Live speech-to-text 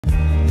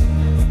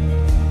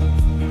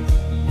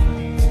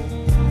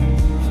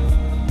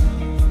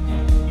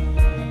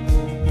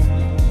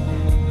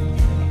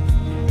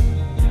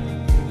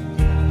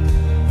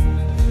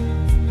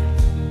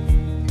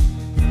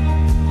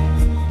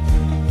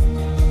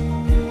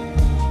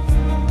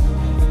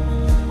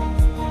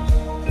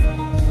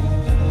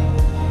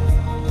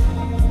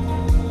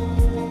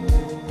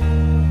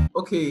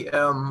Okay,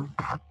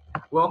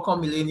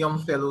 welcome Millennium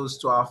Fellows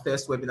to our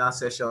first webinar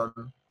session.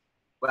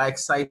 We're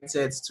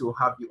excited to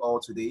have you all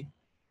today.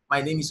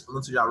 My name is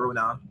Onutuja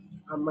Rona.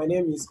 And my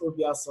name is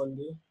Obia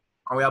Sunday.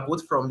 And we are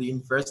both from the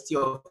University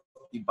of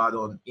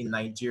Ibadan in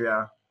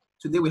Nigeria.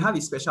 Today we have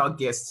a special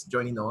guest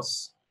joining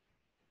us.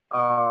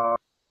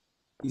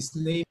 His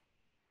name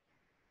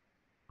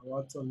is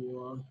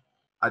Babatomiwa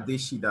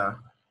Adesida.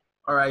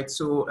 All right,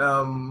 so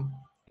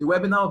the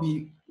webinar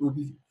will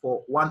be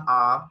for 1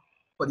 hour.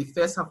 For the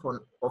first half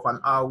of an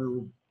hour, we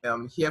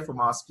will hear from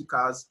our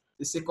speakers.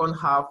 The second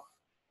half,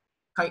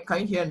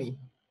 can you hear me?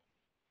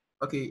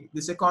 Okay,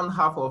 the second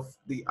half of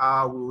the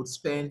hour we will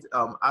spend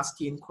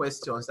asking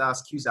questions,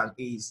 that's Q's and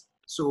A's.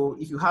 So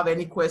if you have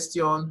any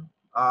question,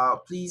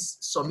 please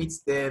submit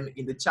them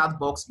in the chat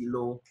box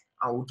below,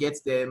 and we'll get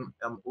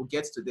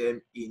to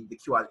them in the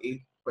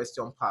Q&A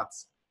question part.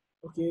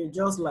 Okay,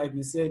 just like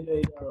we said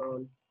earlier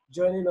on,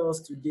 joining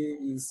us today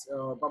is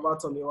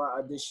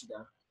Babatomiwa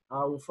Adesida.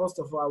 First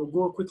of all, I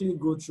will quickly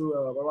go through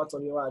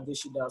Babatomiwa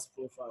Adesida's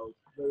profile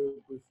very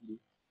briefly.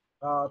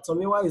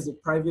 Tomiwa is a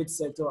private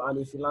sector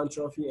and a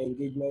philanthropy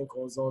engagement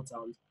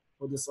consultant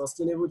for the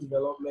Sustainable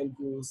Development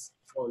Goals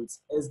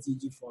Funds,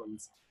 SDG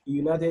Funds, a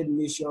United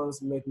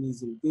Nations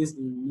mechanism based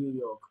in New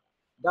York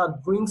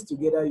that brings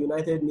together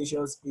United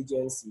Nations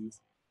agencies,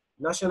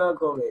 national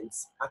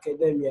governments,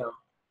 academia,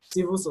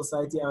 civil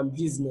society, and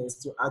business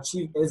to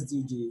achieve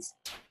SDGs.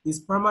 His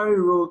primary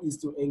role is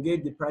to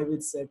engage the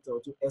private sector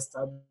to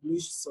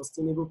establish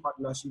sustainable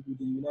partnership with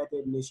the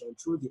United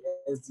Nations through the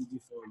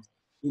SDG Fund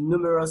in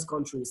numerous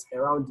countries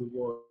around the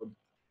world.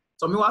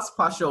 Tomiwa's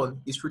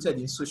passion is rooted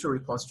in social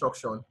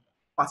reconstruction,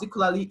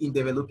 particularly in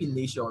developing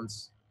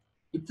nations.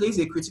 He plays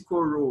a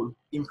critical role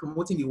in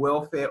promoting the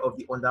welfare of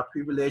the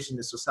underprivileged in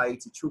the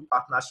society through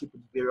partnership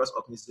with various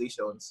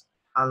organizations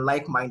and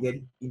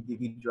like-minded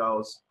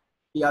individuals.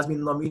 He has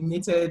been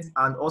nominated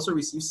and also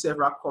received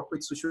several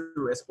corporate social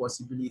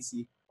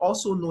responsibility,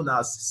 also known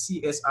as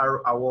CSR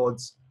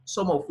awards,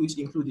 some of which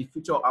include the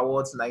Future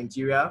Awards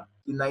Nigeria,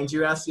 the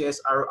Nigerian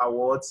CSR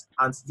Awards,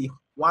 and the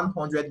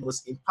 100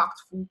 Most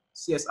Impactful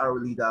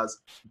CSR Leaders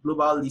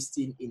global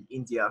listing in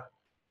India.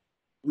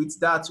 With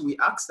that, we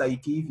ask that you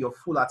give your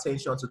full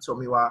attention to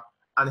Tomiwa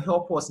and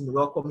help us in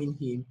welcoming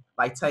him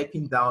by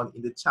typing down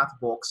in the chat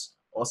box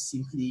or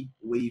simply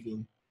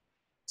waving.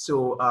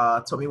 So,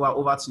 Tomiwa,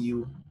 over to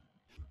you.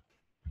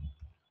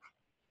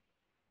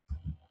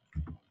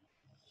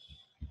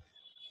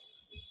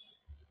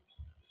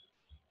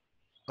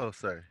 Oh,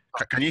 sorry.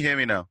 Can you hear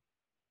me now?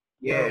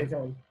 Yeah.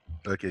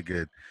 Okay,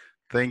 good.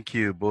 Thank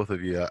you, both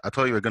of you. I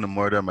thought you were going to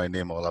murder my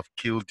name or I've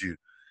killed you.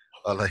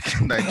 Or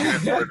like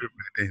Nigerian murdered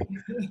my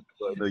name.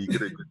 But no, you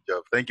did a good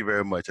job. Thank you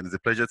very much. And it's a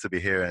pleasure to be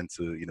here and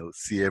to,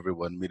 see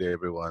everyone, meet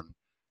everyone,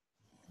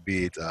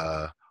 be it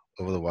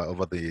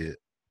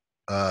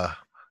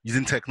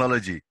using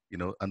technology,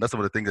 and that's some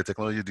of the things that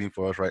technology is doing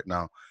for us right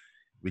now.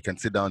 We can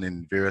sit down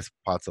in various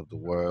parts of the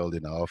world,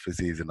 in our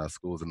offices, in our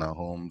schools, in our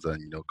homes,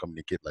 and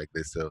communicate like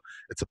this. So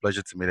it's a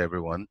pleasure to meet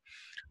everyone.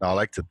 Now I'd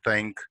like to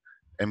thank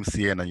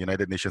MCN and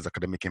United Nations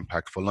Academic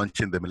Impact for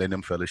launching the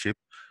Millennium Fellowship.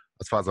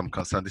 As far as I'm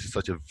concerned, this is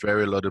such a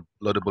very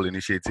laudable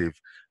initiative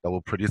that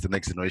will produce the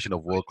next generation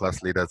of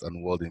world-class leaders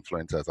and world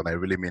influencers. And I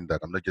really mean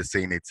that. I'm not just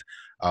saying it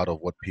out of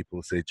what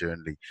people say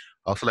generally.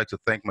 I also like to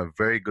thank my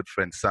very good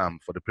friend Sam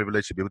for the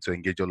privilege to be able to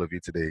engage all of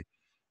you today.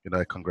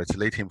 I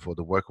congratulate him for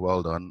the work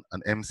well done,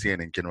 and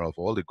MCN in general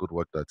for all the good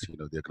work that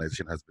the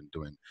organization has been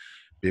doing.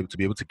 To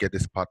be able to get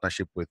this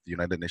partnership with the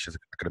United Nations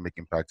Academic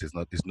Impact is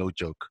no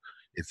joke.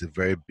 It's a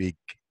very big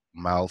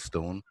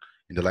milestone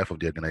in the life of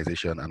the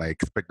organization, and I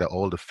expect that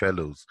all the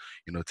fellows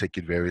take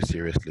it very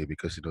seriously,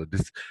 because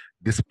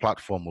this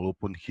platform will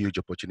open huge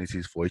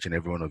opportunities for each and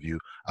every one of you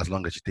as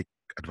long as you take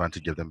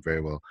advantage of them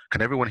very well.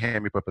 Can everyone hear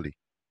me properly?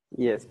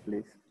 Yes,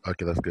 please.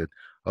 Okay, that's good.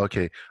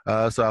 Okay,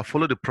 so I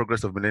follow the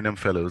progress of Millennium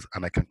Fellows,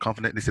 and I can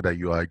confidently say that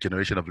you are a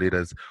generation of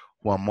leaders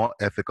who are more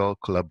ethical,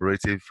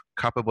 collaborative,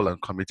 capable,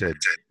 and committed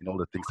in all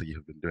the things that you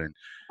have been doing.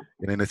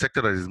 In a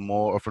sector that is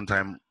more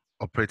oftentimes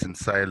operates in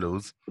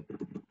silos,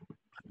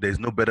 there's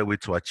no better way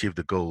to achieve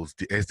the goals,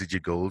 the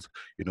SDG goals,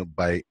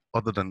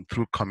 other than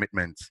through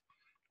commitments.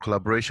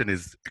 Collaboration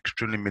is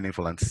extremely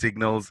meaningful and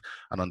signals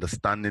an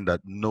understanding that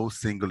no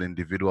single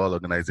individual,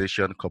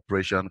 organization,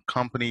 corporation,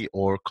 company,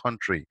 or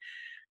country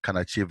can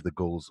achieve the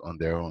goals on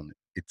their own.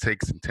 It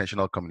takes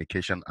intentional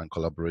communication and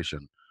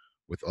collaboration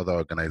with other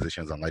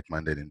organizations and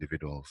like-minded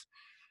individuals.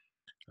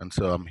 And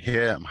so I'm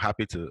here, I'm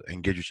happy to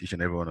engage with each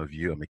and every one of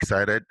you. I'm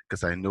excited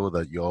because I know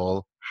that you're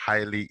all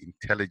highly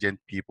intelligent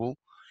people,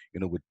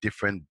 with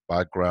different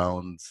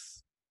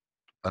backgrounds,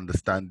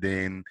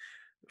 understanding,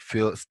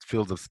 fields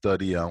of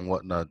study and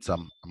whatnot. So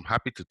I'm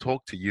happy to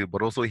talk to you,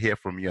 but also hear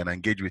from you and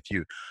engage with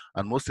you.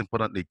 And most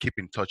importantly, keep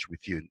in touch with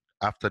you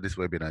after this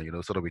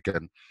webinar, so that we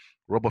can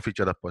rub off each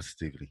other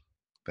positively.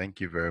 Thank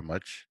you very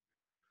much.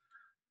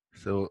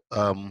 So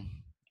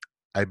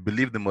I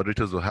believe the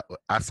moderators will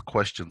ask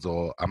questions,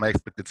 or am I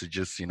expected to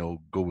just,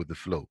 go with the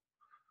flow?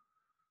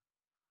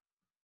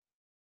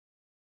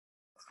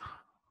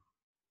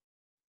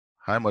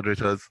 Hi,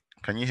 moderators.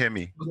 Can you hear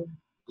me? Yeah,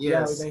 we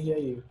Yes. can hear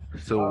you.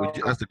 So would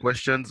you Uh, ask the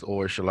questions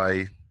or shall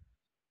I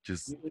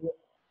just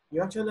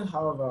you actually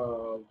have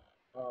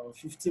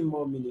 15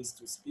 more minutes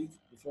to speak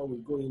before we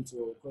go into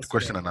a question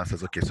question and and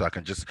answers? Okay, so I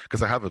can just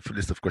because I have a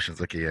list of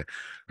questions. Okay, yeah.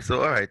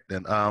 So all right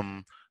then.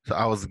 So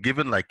I was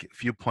given like a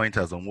few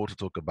pointers on what to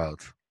talk about,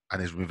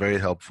 and it's been very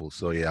helpful.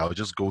 So yeah, I'll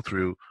just go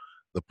through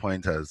the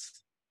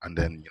pointers, and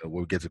then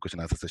we'll get to question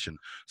and answer session.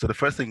 So the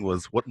first thing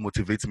was what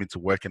motivates me to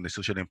work in the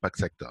social impact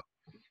sector.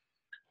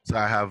 So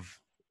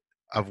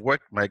I've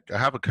worked I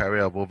have a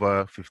career of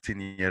over 15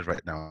 years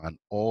right now, and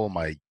all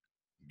my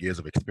years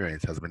of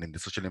experience has been in the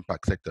social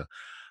impact sector.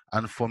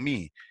 And for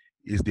me,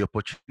 is the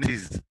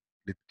opportunities,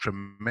 the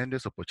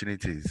tremendous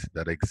opportunities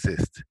that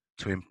exist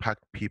to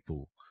impact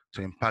people,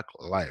 to impact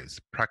lives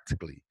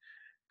practically.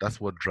 That's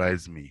what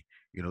drives me,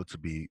 to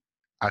be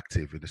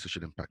active in the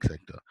social impact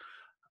sector.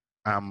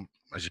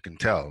 As you can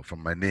tell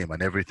from my name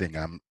and everything,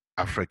 I'm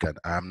African.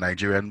 I'm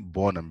Nigerian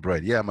born and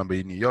bred. Yeah, I'm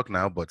in New York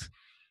now, but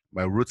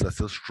my roots are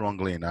still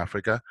strongly in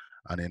Africa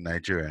and in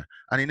Nigeria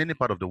and in any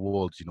part of the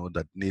world,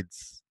 that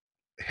needs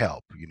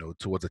help,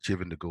 towards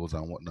achieving the goals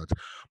and whatnot.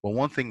 But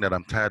one thing that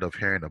I'm tired of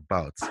hearing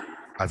about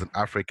as an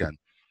African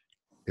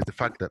is the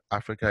fact that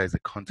Africa is a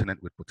continent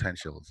with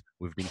potentials.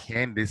 We've been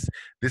hearing this.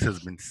 This has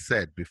been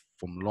said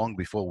from long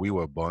before we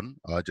were born.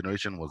 Our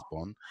generation was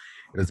born.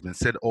 It has been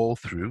said all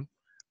through,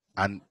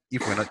 and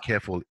if we're not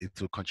careful, it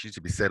will continue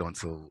to be said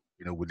until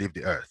we leave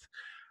the earth.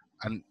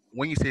 And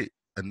when you say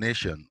a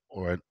nation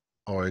or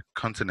a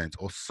continent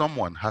or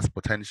someone has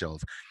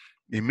potentials,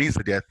 it means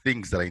that there are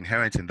things that are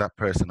inherent in that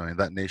person or in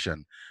that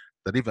nation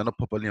that if they're not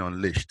properly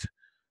unleashed,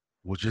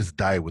 will just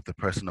die with the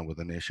person or with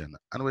the nation.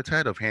 And we're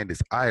tired of hearing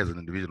this. I, as an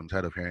individual, I'm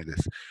tired of hearing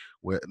this.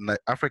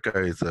 Africa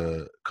is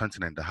a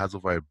continent that has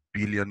over 1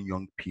 billion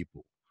young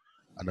people,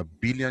 and 1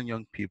 billion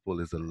young people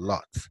is a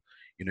lot.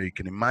 You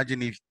can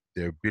imagine if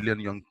there are 1 billion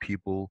young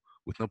people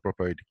with no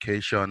proper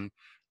education,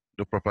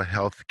 no proper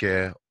health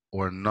care,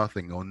 or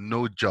nothing, or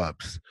no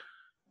jobs.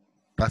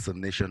 That's a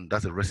nation,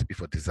 that's a recipe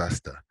for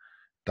disaster.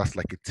 That's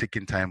like a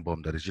ticking time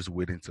bomb that is just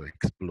waiting to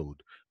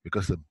explode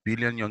because 1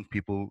 billion young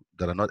people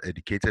that are not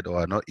educated or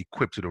are not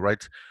equipped to the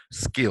right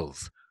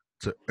skills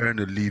to earn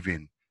a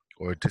living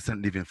or a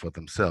decent living for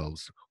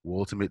themselves will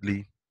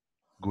ultimately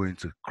go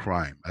into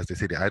crime. As they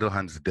say, the idle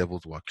hand is the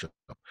devil's workshop.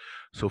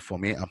 So for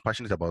me, I'm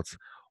passionate about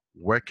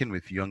working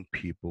with young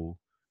people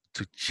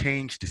to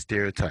change the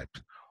stereotypes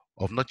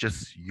of not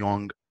just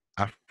young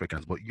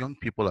Africans, but young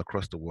people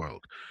across the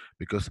world.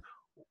 Because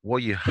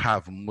what you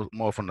have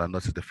more often than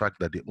not is the fact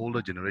that the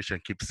older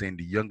generation keeps saying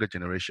the younger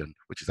generation,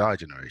 which is our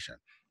generation,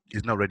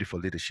 is not ready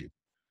for leadership.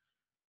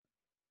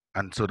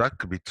 And so that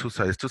could be two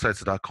sides to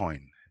that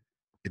coin.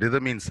 It either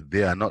means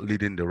they are not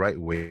leading the right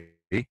way,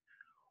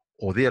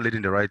 or they are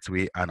leading the right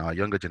way, and our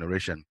younger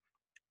generation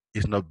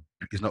is not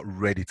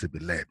ready to be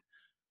led.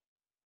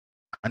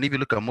 And if you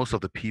look at most of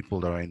the people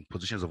that are in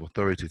positions of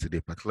authority today,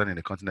 particularly in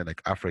a continent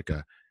like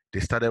Africa, they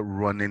started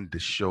running the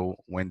show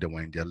when they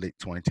were in their late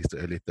 20s to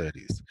early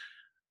 30s.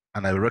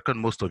 And I reckon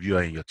most of you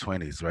are in your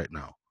 20s right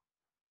now.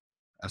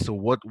 And so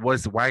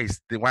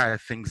why are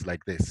things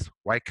like this?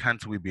 Why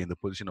can't we be in the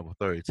position of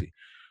authority?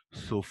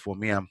 So for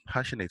me, I'm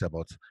passionate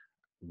about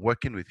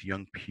working with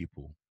young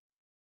people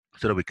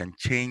so that we can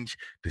change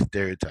the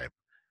stereotype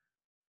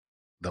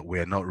that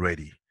we're not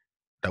ready,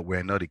 that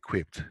we're not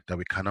equipped, that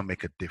we cannot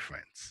make a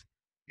difference.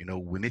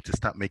 We need to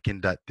start making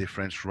that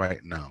difference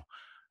right now.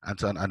 And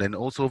then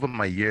also over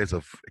my years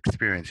of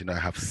experience, I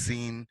have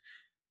seen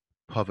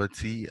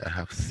poverty, I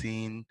have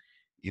seen,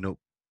 you know,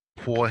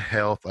 poor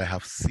health, I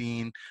have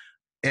seen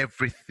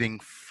everything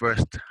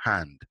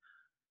firsthand.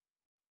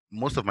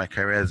 Most of my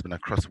career has been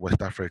across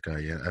West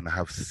Africa, yeah, and I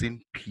have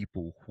seen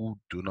people who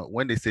do not,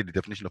 when they say the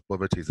definition of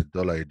poverty is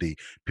 $1 a day,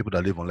 people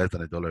that live on less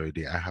than $1 a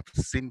day, I have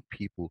seen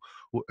people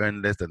who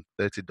earn less than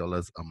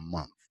 $30 a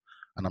month.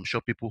 And I'm sure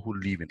people who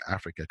live in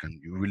Africa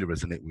can really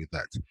resonate with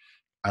that.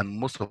 And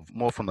more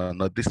often than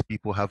not, these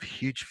people have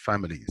huge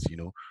families,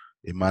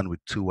 a man with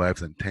 2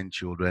 wives and 10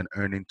 children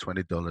earning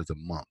 $20 a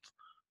month.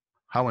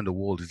 How in the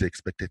world is he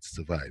expected to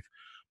survive?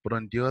 But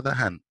on the other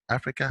hand,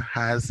 Africa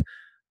has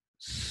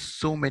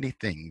so many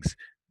things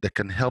that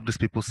can help these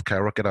people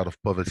skyrocket out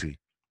of poverty.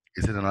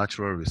 Is it the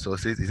natural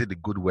resources? Is it the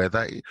good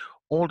weather?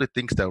 All the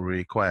things that we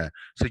require.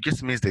 So it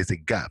just means there's a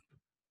gap.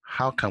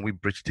 How can we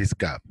bridge this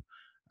gap?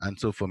 And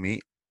so for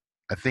me,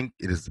 I think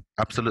it is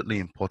absolutely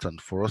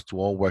important for us to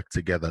all work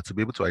together to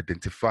be able to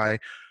identify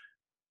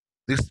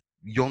this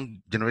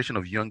young generation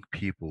of young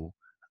people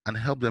and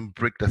help them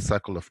break the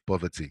cycle of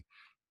poverty.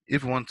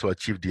 If we want to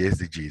achieve the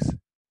SDGs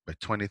by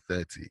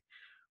 2030,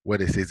 where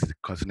they say it's a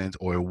continent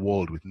or a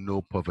world with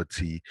no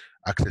poverty,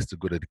 access to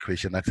good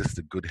education, access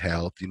to good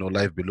health,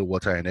 life below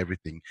water and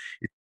everything,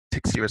 it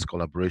takes serious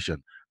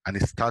collaboration. And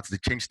the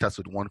change starts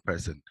with one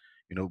person.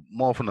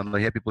 More often than not, I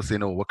hear people say,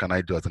 no, what can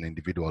I do as an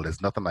individual?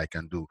 There's nothing I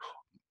can do.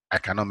 I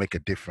cannot make a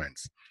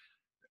difference.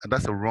 And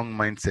that's a wrong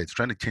mindset.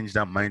 Trying to change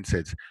that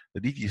mindset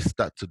that if you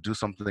start to do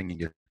something in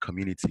your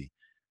community,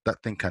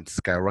 that thing can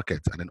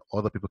skyrocket, and then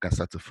other people can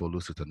start to follow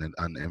suit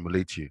and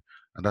emulate you.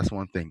 And that's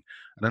one thing.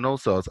 And then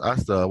also I was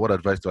asked, what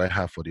advice do I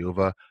have for the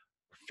over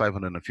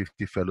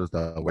 550 fellows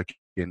that are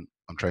working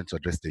on trying to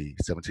address the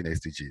 17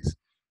 SDGs?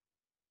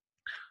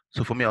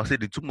 So for me, I'll say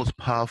the two most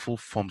powerful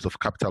forms of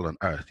capital on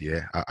earth,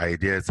 yeah, are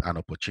ideas and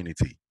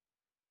opportunity.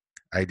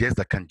 Ideas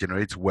that can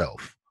generate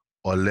wealth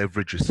or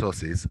leverage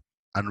resources,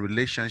 and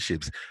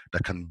relationships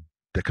that can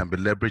be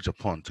leveraged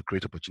upon to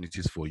create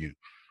opportunities for you.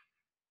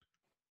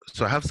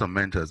 So I have some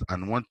mentors,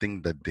 and one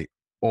thing that they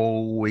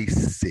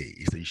always say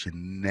is that you should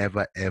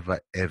never, ever,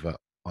 ever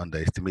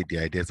underestimate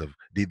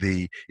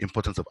the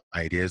importance of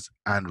ideas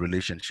and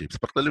relationships,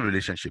 particularly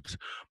relationships.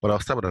 But I'll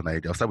start with an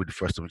idea. I'll start with the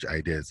first one, which are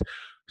ideas.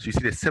 So you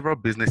see, there's several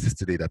businesses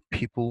today that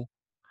people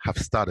have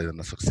started and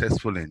are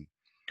successful in,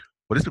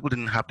 but these people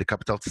didn't have the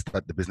capital to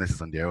start the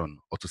businesses on their own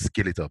or to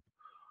scale it up.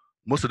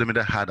 Most of them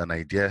either had an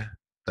idea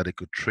that they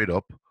could trade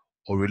up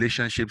or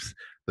relationships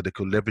that they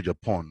could leverage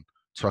upon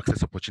to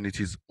access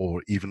opportunities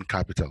or even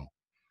capital.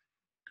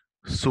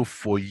 So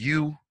for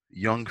you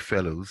young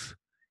fellows,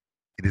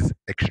 it is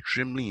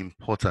extremely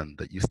important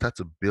that you start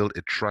to build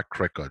a track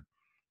record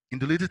in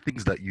the little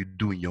things that you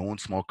do in your own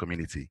small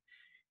community.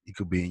 It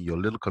could be in your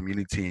little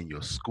community, in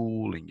your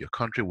school, in your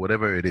country,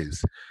 whatever it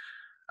is.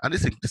 And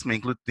this may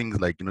include things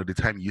like, the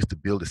time you used to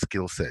build a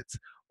skill set,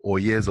 or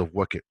years of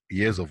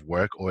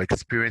work or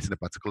experience in a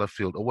particular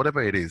field, or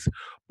whatever it is.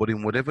 But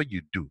in whatever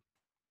you do,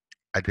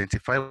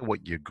 identify what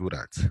you're good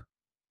at,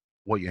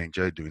 what you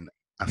enjoy doing,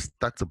 and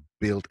start to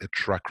build a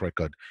track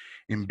record.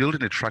 In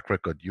building a track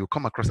record, you'll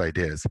come across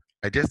ideas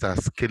that are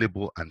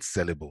scalable and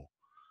sellable.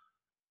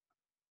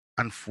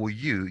 And for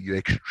you, you're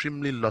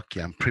extremely lucky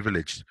and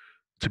privileged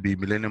to be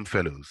Millennium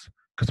Fellows,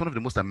 because one of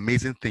the most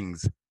amazing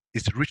things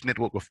is the rich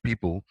network of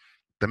people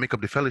that make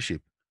up the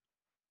fellowship.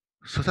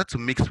 So start to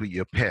mix with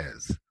your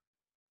peers,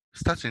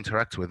 start to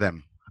interact with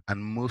them,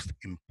 and most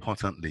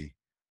importantly,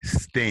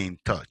 stay in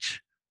touch.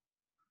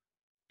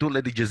 Don't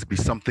let it just be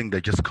something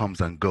that just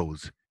comes and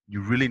goes.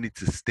 You really need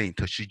to stay in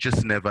touch. You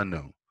just never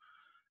know.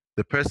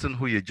 The person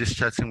who you're just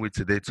chatting with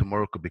today,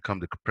 tomorrow could become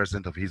the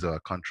president of his or her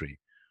country,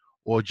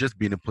 or just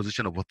be in a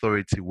position of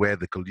authority where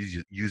they could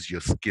use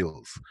your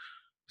skills.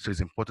 So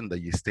it's important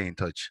that you stay in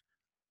touch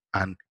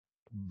and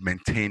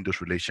maintain those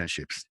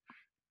relationships.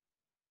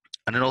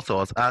 And then also I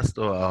was asked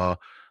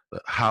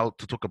how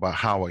to talk about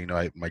how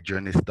my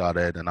journey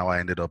started and how I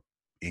ended up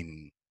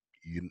in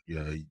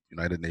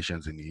United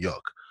Nations in New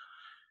York.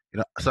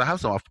 So I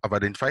have I've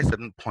identified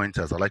certain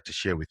pointers I'd like to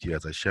share with you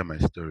as I share my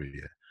story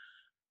here.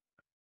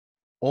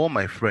 All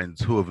my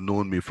friends who have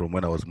known me from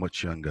when I was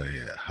much younger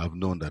here have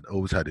known that I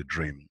always had a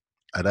dream.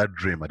 And that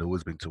dream had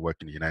always been to work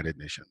in the United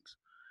Nations.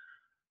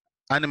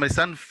 And it may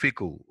sound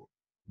fickle,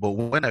 but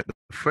the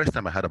first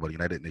time I heard about the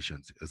United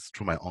Nations is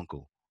through my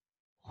uncle,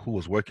 who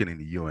was working in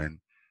the UN.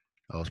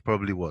 I was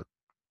probably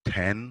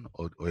 10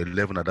 or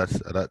 11 at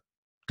that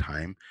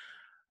time.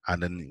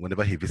 And then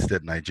whenever he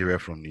visited Nigeria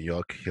from New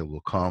York, he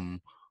will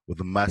come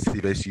with a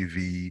massive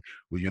SUV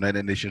with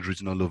United Nations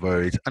written all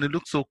over it. And it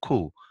looked so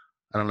cool.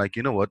 And I'm like,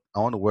 you know what? I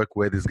want to work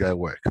where this guy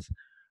works.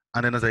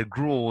 And then as I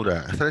grew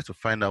older, I started to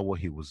find out what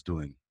he was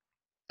doing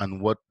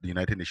and what the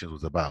United Nations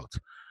was about.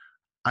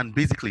 And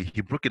basically,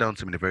 he broke it down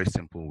to me in a very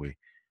simple way,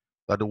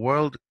 that the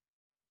world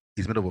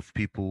is made up of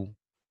people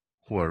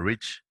who are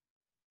rich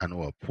and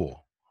who are poor.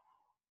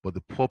 But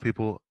the poor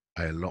people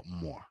are a lot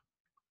more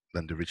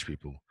than the rich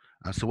people.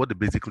 And so what they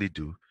basically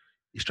do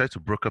is try to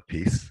broker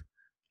peace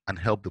and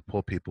help the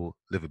poor people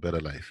live a better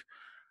life.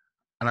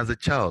 And as a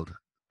child,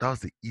 that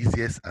was the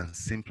easiest and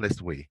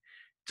simplest way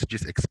to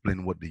just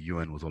explain what the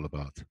UN was all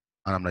about.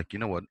 And I'm like, you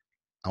know what?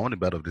 I want to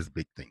be out of this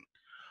big thing.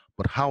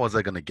 But how was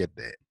I going to get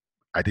there?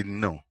 I didn't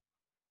know.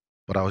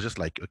 But I was just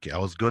like, okay, I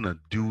was going to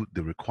do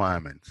the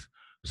requirements.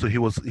 So he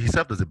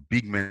served as a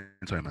big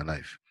mentor in my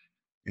life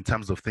in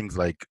terms of things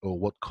like, oh,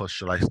 what course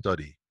shall I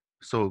study?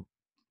 So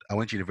I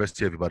went to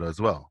University of Ibadan as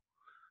well.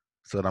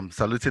 So I'm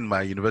saluting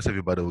my University of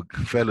Ibadan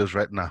fellows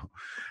right now.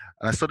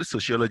 And I studied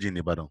sociology in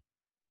Ibadan.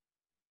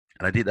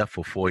 And I did that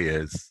for 4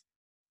 years.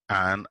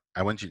 And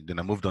then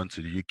I moved on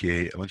to the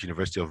UK. I went to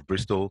University of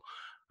Bristol.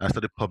 And I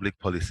studied public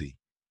policy.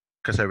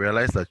 Because I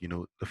realized that,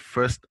 the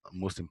first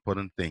most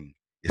important thing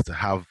is to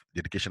have the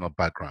educational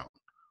background.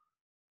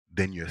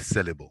 Then you're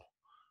sellable.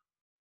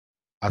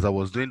 As I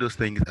was doing those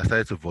things, I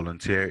started to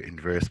volunteer in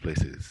various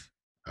places.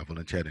 I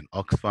volunteered in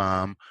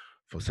Oxfam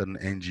for certain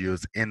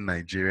NGOs in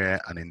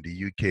Nigeria and in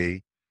the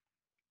UK.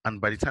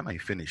 And by the time I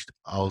finished,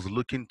 I was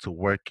looking to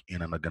work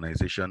in an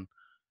organization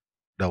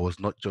that was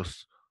not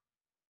just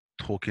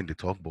talking the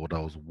talk, but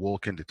that was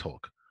walking the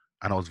talk.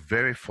 And I was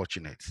very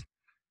fortunate,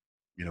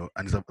 and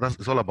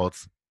it's all about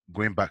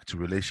going back to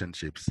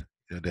relationships.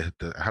 I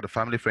had a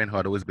family friend who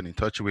I'd always been in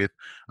touch with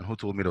and who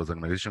told me there was an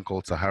organization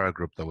called Sahara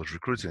Group that was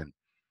recruiting.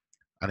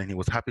 And then he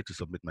was happy to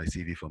submit my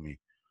CV for me.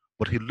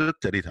 But he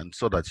looked at it and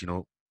saw that,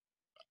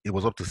 it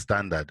was up to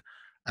standard.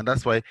 And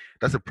that's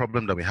a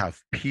problem that we have.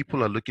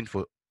 People are looking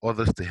for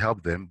others to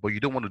help them, but you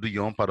don't want to do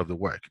your own part of the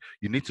work.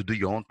 You need to do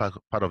your own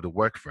part of the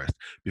work first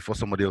before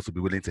somebody else will be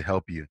willing to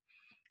help you.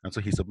 And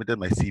so he submitted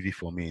my CV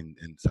for me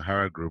in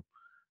Sahara Group,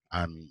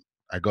 and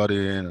I got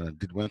in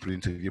and went through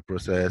the interview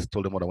process,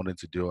 told them what I wanted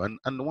to do. And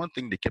the one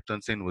thing they kept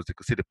on saying was they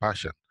could see the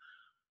passion.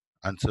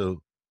 And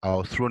so I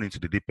was thrown into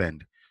the deep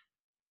end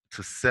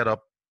to set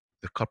up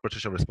the corporate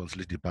social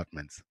responsibility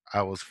department.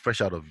 I was fresh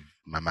out of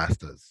my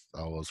master's.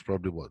 I was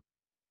probably, what,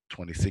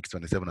 26,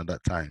 27 at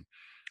that time.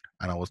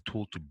 And I was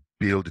told to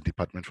build the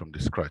department from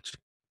the scratch.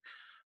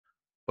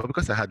 But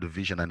because I had the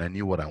vision and I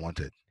knew what I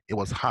wanted, it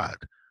was hard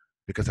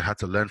because I had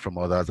to learn from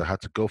others. I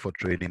had to go for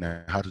training.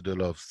 I had to do a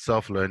lot of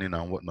self-learning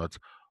and whatnot.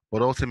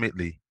 But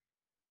ultimately,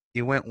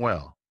 it went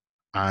well.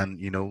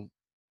 And,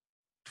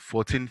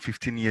 14,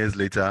 15 years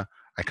later,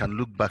 I can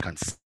look back and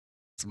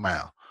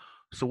smile.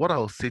 So what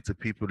I'll say to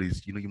people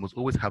is, you must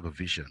always have a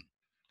vision.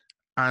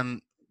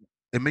 And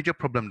a major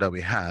problem that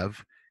we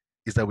have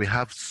is that we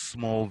have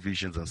small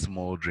visions and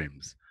small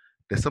dreams.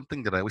 There's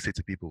something that I always say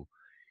to people: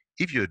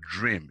 if your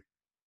dream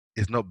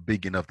is not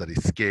big enough that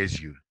it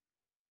scares you,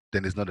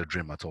 then it's not a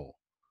dream at all.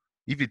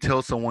 If you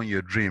tell someone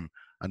your dream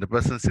and the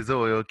person says,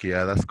 oh, okay,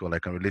 yeah, that's cool, I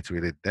can relate to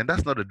it, then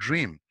that's not a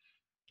dream.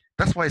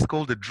 That's why it's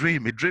called a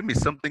dream. A dream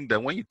is something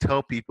that when you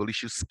tell people, it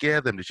should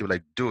scare them. They should be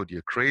like, dude,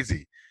 you're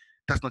crazy.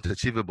 That's not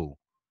achievable.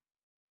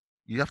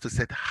 You have to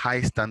set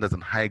high standards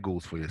and high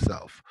goals for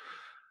yourself.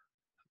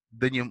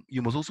 Then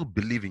you must also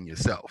believe in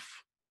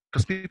yourself,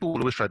 because people will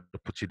always try to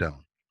put you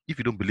down. If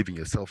you don't believe in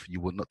yourself,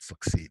 you will not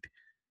succeed.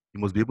 You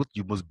must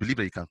believe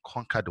that you can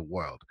conquer the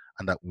world,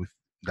 and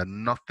that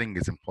nothing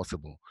is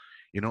impossible.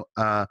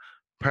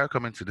 Prior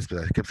coming to this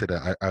place, I kept saying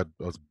that I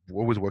was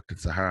always worked in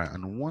Sahara,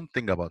 and one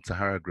thing about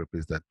Sahara Group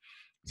is that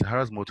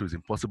Sahara's motto is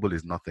impossible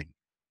is nothing.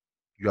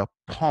 You are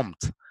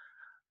pumped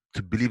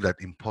to believe that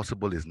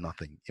impossible is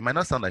nothing. It might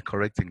not sound like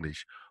correct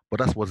English, but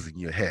that's what's in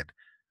your head.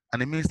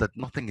 And it means that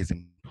nothing is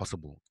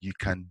impossible. You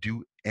can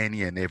do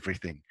any and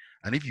everything.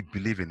 And if you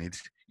believe in it,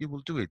 you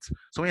will do it.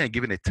 So when you're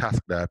given a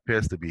task that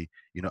appears to be,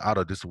 out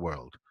of this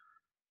world,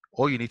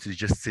 all you need to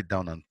just sit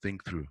down and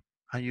think through,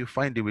 and you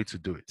find a way to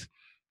do it.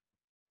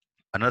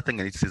 Another thing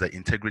I need to say is that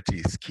integrity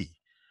is key,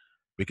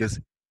 because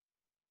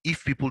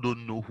if people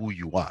don't know who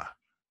you are,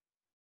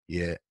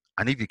 yeah,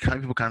 and if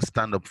people can't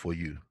stand up for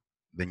you,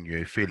 then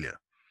you're a failure.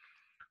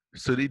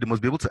 So they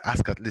must be able to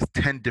ask at least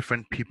 10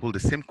 different people the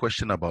same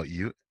question about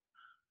you,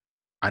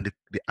 and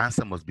the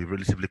answer must be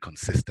relatively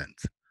consistent.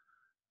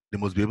 They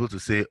must be able to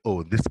say,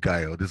 oh, this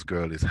guy or this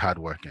girl is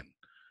hardworking,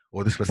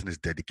 or this person is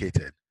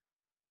dedicated.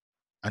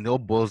 And it all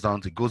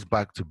goes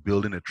back to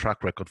building a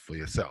track record for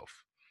yourself.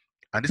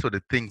 And these were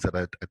the things that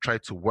I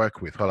tried to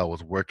work with while I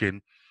was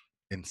working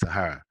in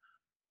Sahara.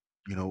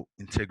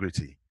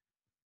 Integrity,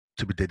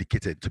 to be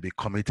dedicated, to be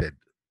committed.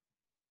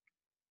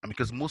 And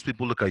because most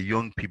people look at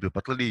young people,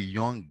 particularly a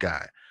young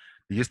guy,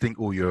 they just think,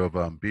 oh, you're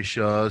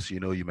ambitious, you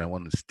might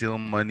want to steal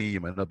money, you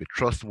might not be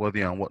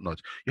trustworthy and whatnot.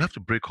 You have to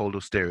break all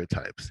those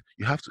stereotypes.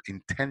 You have to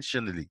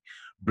intentionally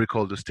break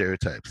all those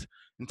stereotypes.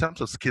 In terms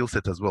of skill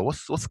set as well, what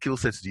skill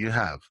sets do you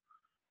have?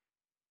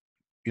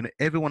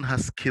 Everyone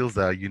has skills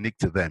that are unique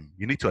to them.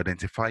 You need to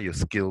identify your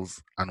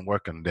skills and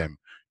work on them.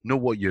 Know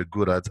what you're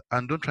good at,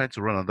 and don't try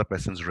to run another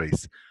person's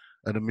race.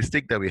 And the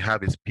mistake that we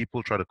have is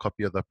people try to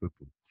copy other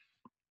people.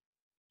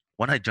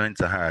 When I joined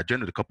Sahara, I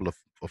joined with a couple of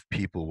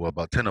people. Well,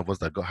 about 10 of us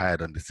that got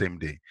hired on the same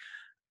day.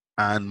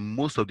 And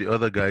most of the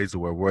other guys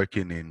were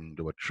working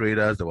they were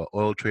traders, they were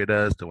oil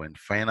traders, they were in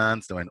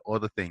finance, they were in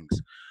other things.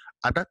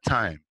 At that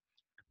time,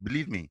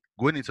 believe me,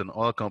 going into an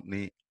oil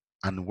company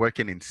and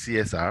working in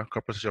CSR,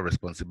 corporate social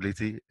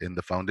responsibility, in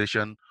the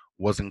foundation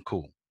wasn't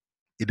cool.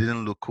 It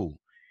didn't look cool.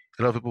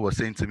 A lot of people were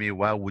saying to me,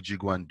 why would you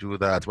go and do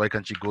that? Why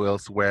can't you go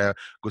elsewhere,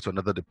 go to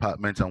another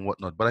department and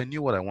whatnot? But I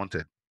knew what I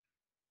wanted.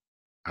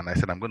 And I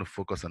said, I'm going to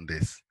focus on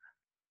this.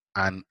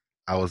 And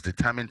I was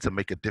determined to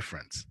make a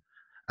difference.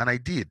 And I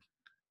did.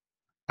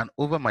 And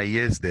over my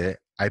years there,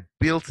 I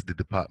built the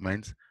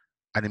department,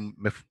 and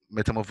it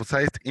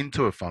metamorphosized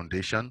into a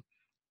foundation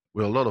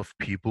with a lot of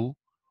people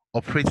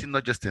operating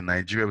not just in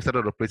Nigeria. We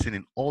started operating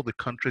in all the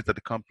countries that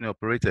the company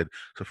operated.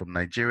 So from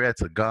Nigeria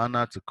to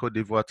Ghana, to Cote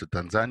d'Ivoire, to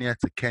Tanzania,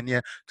 to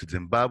Kenya, to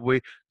Zimbabwe,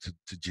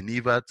 to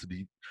Geneva,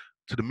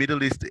 to the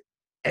Middle East,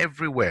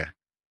 everywhere.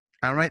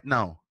 And right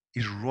now,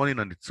 it's running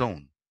on its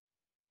own.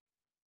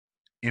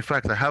 In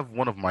fact, I have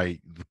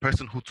the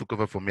person who took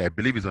over for me, I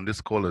believe he's on this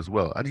call as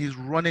well, and he's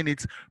running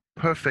it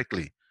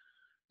perfectly.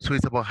 So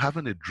it's about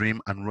having a dream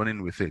and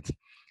running with it.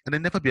 And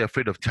then never be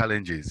afraid of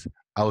challenges.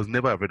 I was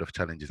never afraid of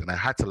challenges, and I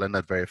had to learn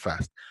that very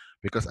fast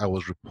because I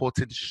was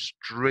reporting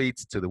straight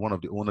to one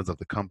of the owners of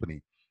the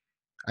company.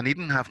 And he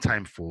didn't have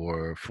time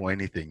for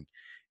anything.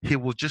 He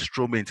would just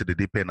throw me into the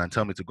deep end and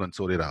tell me to go and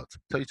sort it out,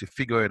 tell you to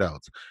figure it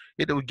out.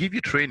 Yeah, they will give you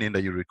training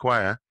that you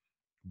require,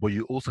 but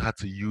you also had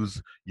to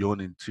use your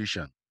own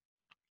intuition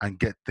and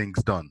get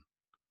things done.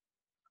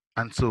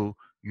 And so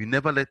you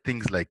never let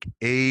things like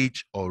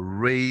age or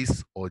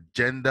race or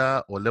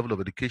gender or level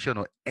of education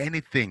or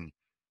anything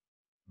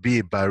be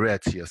a barrier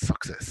to your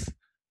success.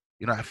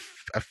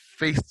 I've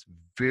faced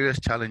various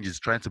challenges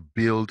trying to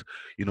build,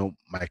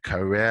 my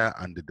career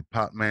and the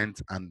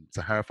department and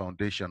Sahara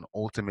Foundation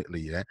ultimately,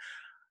 yeah.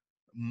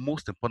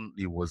 Most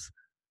importantly was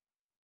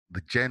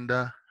the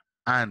gender,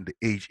 and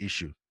the age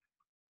issue.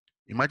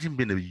 Imagine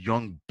being a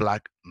young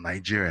Black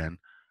Nigerian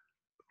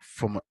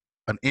from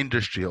an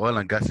industry, oil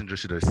and gas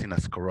industry, that is seen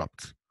as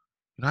corrupt.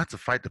 You know, I had to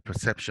fight the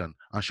perception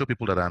and show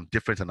people that I'm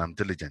different and I'm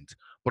diligent.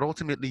 But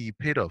ultimately, you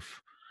paid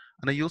off.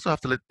 And then you also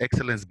have to let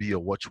excellence be your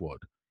watchword.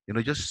 You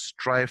know, just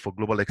strive for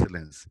global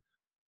excellence.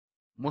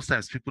 Most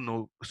times people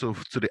know, so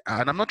to the,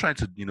 and I'm not trying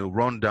to, you know,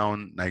 run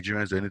down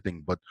Nigerians or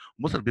anything, but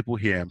most of the people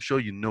here, I'm sure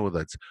you know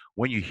that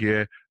when you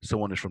hear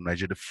someone is from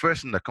Nigeria, the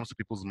first thing that comes to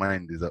people's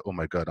mind is that, oh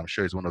my God, I'm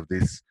sure it's one of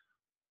these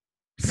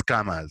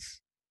scammers,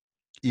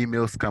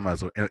 email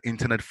scammers, or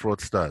internet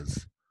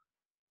fraudsters.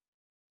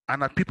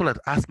 And people have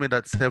asked me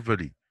that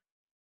severally.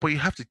 But you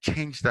have to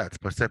change that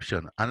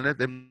perception and let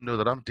them know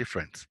that I'm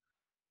different.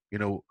 You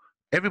know,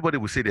 everybody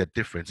will say they're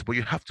different, but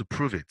you have to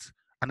prove it.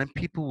 And then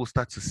people will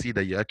start to see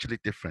that you're actually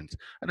different.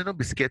 And then don't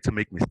be scared to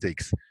make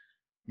mistakes.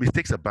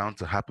 Mistakes are bound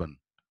to happen,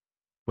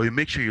 but you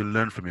make sure you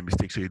learn from your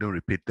mistakes so you don't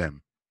repeat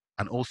them.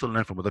 And also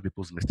learn from other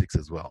people's mistakes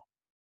as well.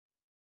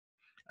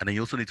 And then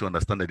you also need to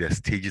understand that there are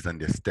stages and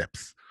there are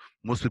steps.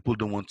 Most people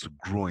don't want to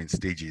grow in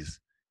stages.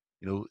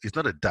 You know, it's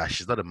not a dash,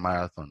 it's not a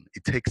marathon.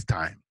 It takes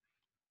time.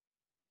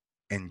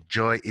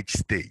 Enjoy each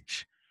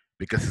stage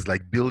because it's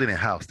like building a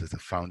house. There's a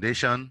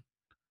foundation,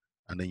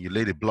 and then you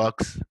lay the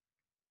blocks,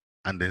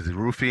 and there's the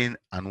roofing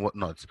and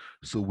whatnot.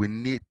 So we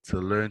need to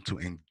learn to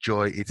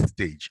enjoy each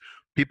stage.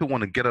 People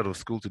want to get out of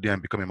school today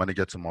and become a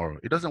manager tomorrow.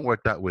 It doesn't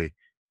work that way.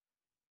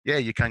 Yeah,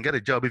 you can get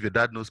a job if your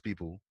dad knows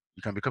people.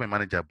 You can become a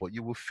manager, but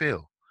you will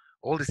fail.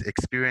 All these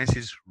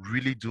experiences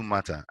really do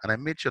matter. And I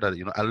made sure that,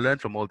 you know, I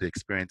learned from all the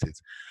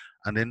experiences.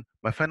 And then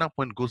my final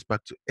point goes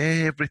back to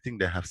everything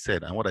they have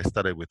said and what I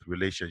started with,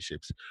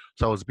 relationships.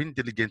 So I was being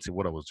diligent in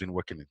what I was doing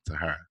working in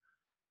Sahara.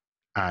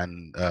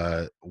 And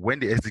when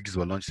the SDGs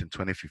were launched in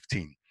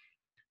 2015,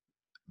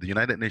 the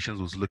United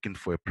Nations was looking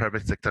for a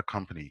private sector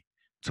company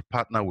to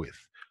partner with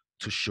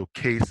to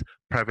showcase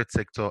private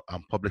sector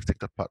and public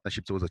sector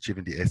partnerships towards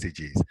achieving the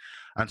SDGs.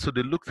 And so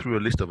they looked through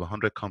a list of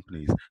 100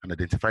 companies and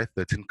identified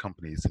 13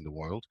 companies in the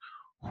world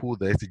who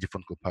the SDG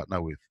fund could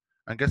partner with.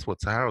 And guess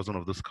what? Sahara was one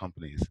of those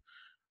companies.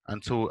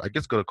 And so I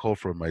just got a call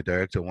from my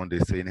director one day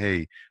saying,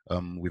 hey,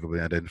 we've been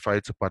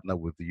identified to partner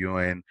with the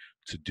UN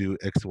to do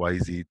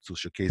XYZ to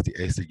showcase the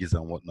SDGs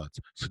and whatnot.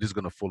 So this is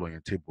going to follow on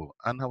your table.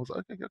 And I was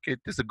like, okay,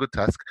 this is a good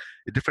task,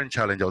 a different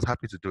challenge. I was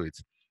happy to do it.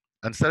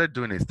 And started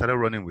doing it, started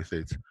running with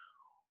it.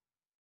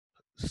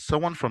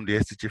 Someone from the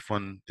SDG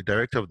fund, the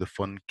director of the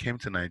fund, came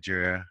to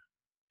Nigeria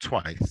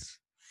twice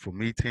for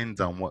meetings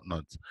and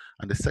whatnot.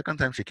 And the second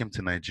time she came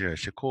to Nigeria,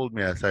 she called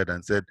me aside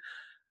and said,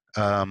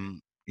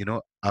 you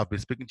know, I've been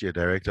speaking to your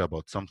director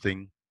about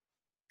something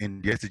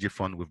in the SDG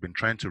fund. We've been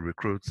trying to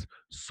recruit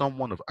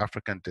someone of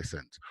African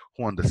descent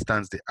who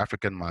understands the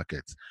African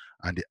markets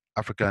and the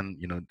African,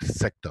 you know,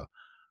 sector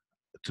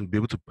to be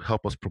able to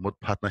help us promote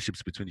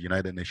partnerships between the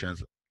United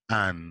Nations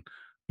and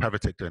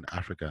private sector in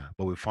Africa.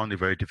 But we found it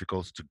very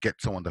difficult to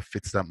get someone that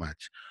fits that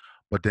match.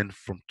 But then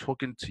from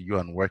talking to you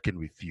and working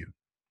with you,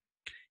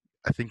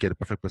 I think you're the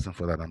perfect person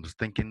for that. I'm just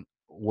thinking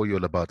what you're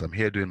all about. I'm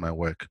here doing my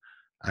work.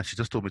 And she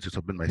just told me to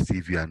submit my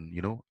CV and,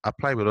 you know,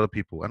 apply with other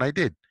people. And I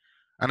did.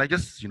 And I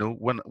just, you know,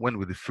 went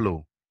with the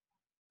flow.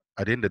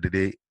 At the end of the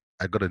day,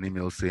 I got an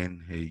email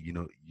saying, hey, you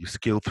know, you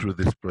scaled through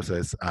this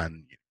process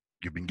and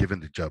you've been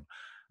given the job.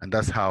 And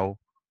that's how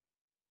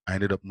I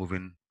ended up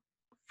moving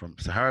from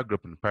Sahara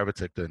Group in the private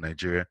sector in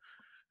Nigeria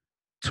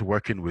to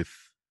working with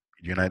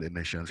the United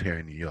Nations here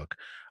in New York.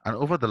 And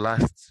over the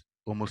last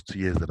almost 2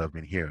 years that I've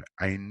been here,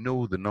 I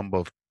know the number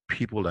of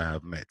people I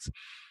have met,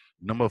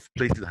 number of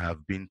places I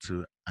have been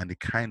to, and the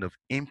kind of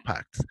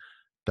impact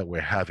that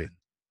we're having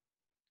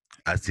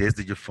as the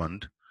SDG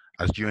Fund,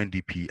 as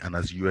UNDP, and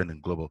as UN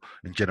and global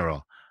in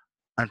general.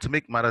 And to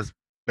make matters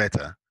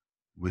better,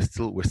 we're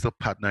still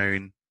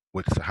partnering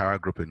with Sahara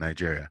Group in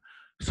Nigeria.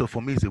 So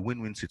for me, it's a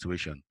win-win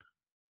situation.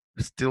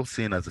 Still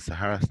seen as the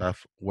Sahara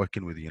staff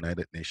working with the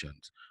United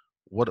Nations.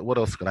 What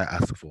else can I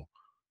ask for?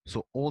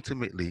 So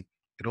ultimately,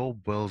 it all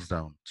boils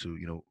down to,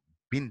 you know,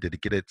 being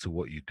dedicated to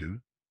what you do,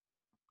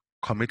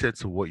 committed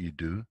to what you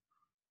do,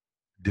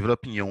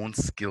 developing your own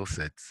skill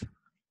sets,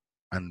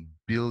 and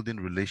building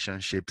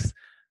relationships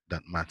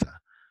that matter.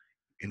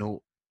 You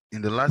know,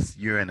 in the last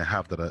year and a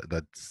half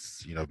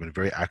that's, you know, I've been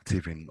very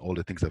active in all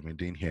the things I've been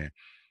doing here,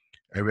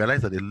 I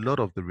realized that a lot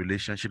of the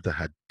relationships that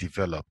had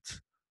developed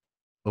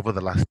over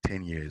the last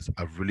 10 years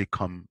have really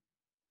come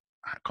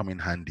in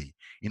handy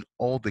in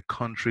all the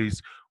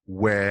countries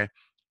where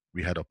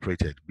we had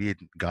operated, be it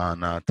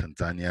Ghana,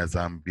 Tanzania,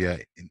 Zambia,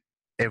 in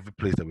every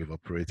place that we've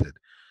operated.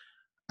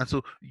 And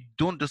so you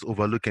don't just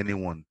overlook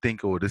anyone,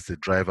 think, oh, this is a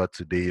driver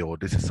today or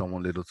this is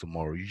someone little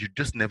tomorrow. You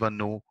just never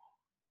know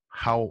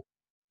how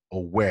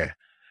or where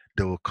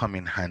they will come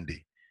in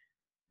handy.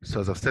 So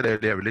as I've said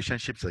earlier,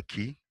 relationships are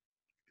key,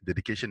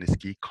 dedication is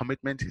key,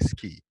 commitment is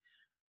key,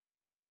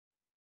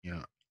 you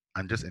know,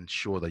 and just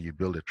ensure that you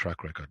build a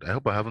track record. I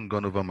hope I haven't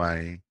gone over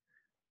my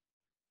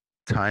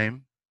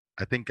time.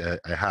 I think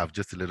I have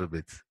just a little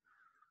bit.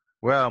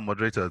 Where are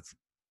moderators?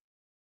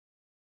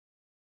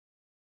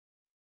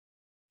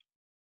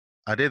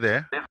 Are they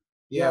there?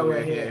 Yeah, we're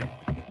we're here.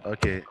 here.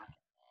 Okay.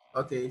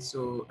 Okay,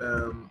 so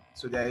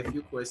there are a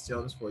few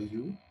questions for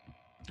you.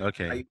 Are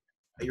Okay. you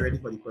are you ready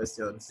for the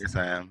questions? Yes,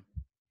 I am.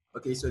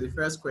 Okay, so the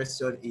first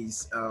question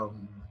is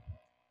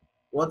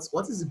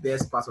what is the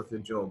best part of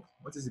your job?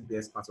 What is the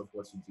best part of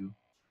what you do?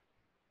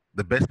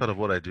 The best part of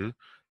what I do,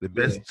 Yeah.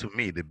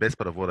 the best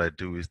part of what I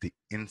do is the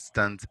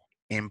instant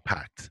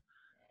impact,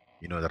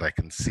 that I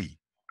can see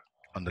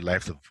on the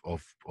lives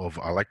of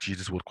I like to use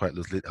this word quite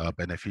loosely,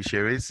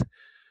 beneficiaries.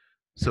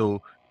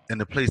 So in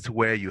a place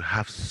where you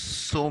have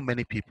so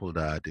many people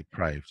that are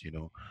deprived,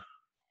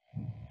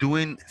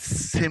 doing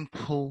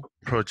simple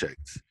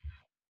projects,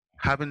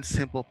 having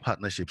simple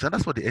partnerships, and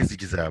that's what the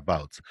SDGs are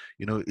about.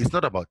 It's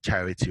not about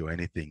charity or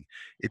anything.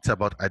 It's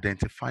about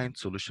identifying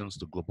solutions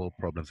to global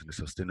problems in a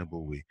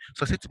sustainable way.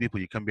 So I say to people,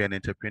 you can be an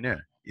entrepreneur,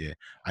 yeah,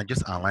 and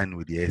just align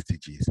with the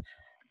SDGs.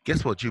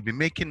 Guess what? You'll be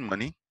making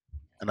money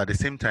and at the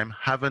same time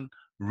having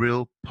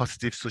real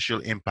positive social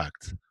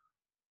impact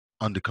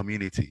on the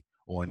community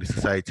or in the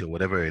society or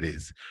whatever it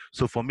is.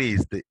 So for me,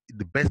 is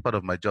the best part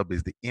of my job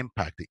is the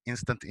impact, the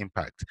instant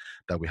impact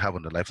that we have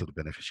on the lives of the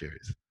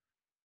beneficiaries.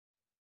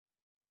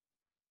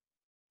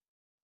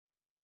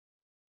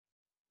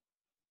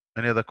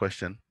 Any other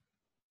question?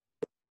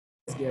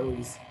 There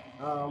is.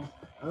 Um,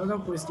 Another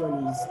question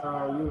is,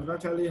 you've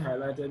actually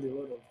highlighted a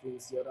lot of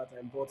things the other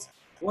time, but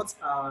what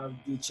are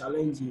the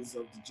challenges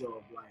of the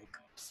job? Like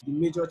the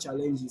major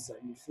challenges that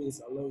you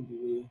face along the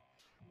way?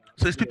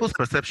 So it's people's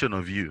Yes. perception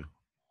of you.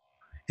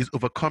 It's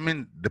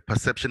overcoming the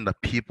perception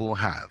that people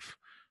have.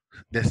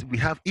 We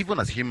have, even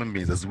as human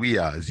beings, as we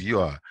are, as you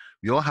are,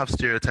 we all have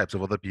stereotypes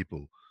of other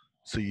people.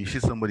 So you see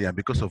somebody, and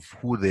because of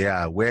who they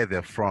are, where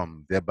they're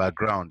from, their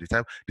background,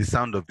 the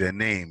sound of their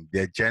name,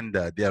 their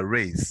gender, their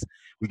race,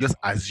 we just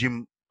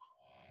assume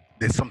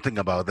there's something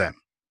about them.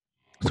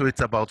 So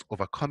it's about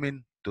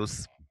overcoming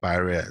those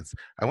barriers.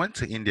 I went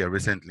to India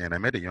recently and I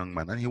met a young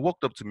man, and he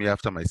walked up to me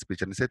after my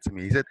speech and he said to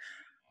me, he said,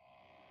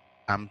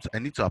 I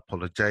need to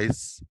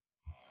apologize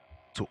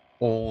to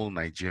all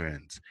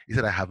Nigerians. He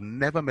said, I have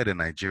never met a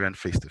Nigerian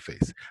face to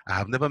face. I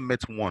have never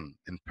met one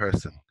in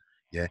person.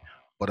 Yeah.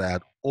 But I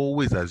had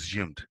always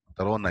assumed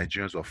that all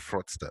Nigerians were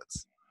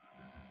fraudsters.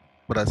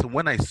 But as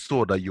when I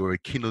saw that you were a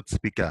keynote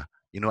speaker,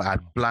 I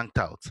had blanked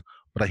out.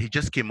 But he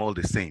just came all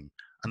the same.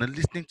 And then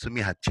listening to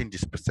me had changed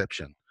his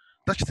perception.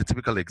 That's just a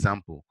typical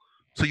example.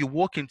 So you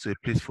walk into a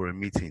place for a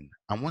meeting,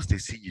 and once they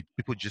see you,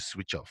 people just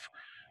switch off.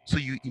 So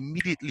you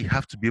immediately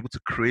have to be able to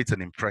create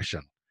an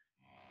impression,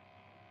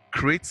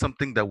 create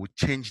something that would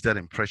change that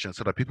impression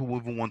so that people will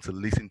even want to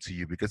listen to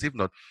you, because if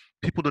not,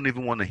 people don't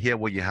even want to hear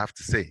what you have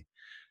to say.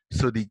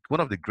 So the one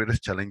of the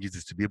greatest challenges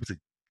is to be able to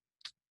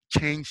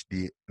change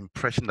the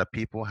impression that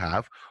people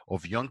have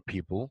of young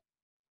people,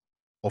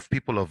 of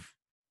people of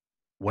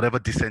whatever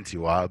descent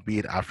you are, be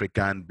it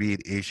African, be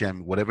it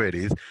Asian, whatever it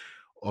is,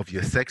 of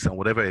your sex and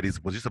whatever it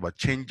is, was just about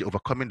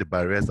overcoming the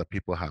barriers that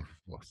people have, of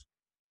course.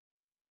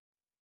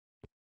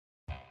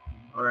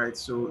 All right.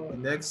 So the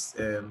next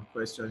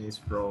question is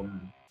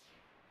from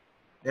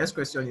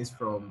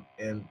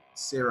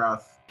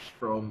Sarath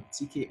from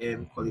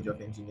TKM College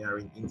of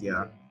Engineering,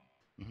 India.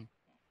 Mhm.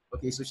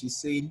 Okay, so she's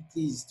saying,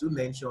 please do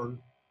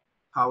mention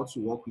how to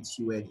work with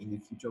UN in the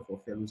future for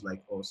fellows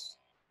like us.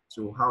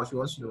 So how she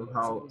wants to know She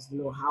how. wants to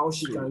know how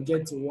she So can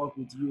get to work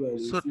with you and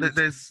in So future.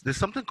 there's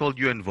something called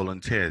UN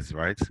volunteers,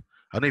 right?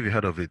 I don't know if you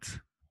heard of it.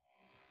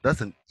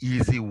 That's an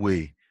easy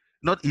way,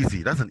 not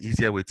easy. That's an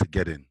easier way to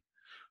get in.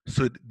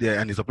 So there,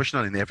 and it's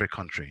operational in every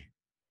country.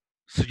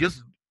 So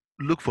just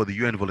look for the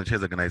UN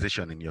volunteers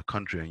organization in your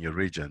country and your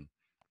region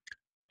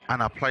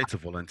and apply to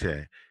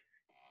volunteer.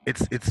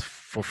 It's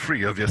for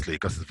free, obviously,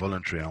 because it's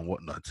voluntary and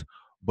whatnot.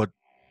 But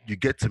you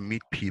get to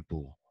meet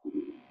people.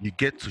 You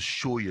get to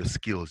show your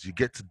skills. You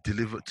get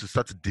to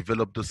start to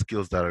develop those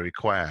skills that are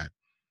required.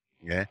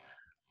 Yeah.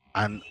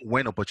 And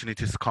when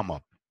opportunities come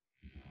up,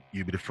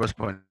 you'll be the first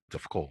point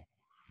of call.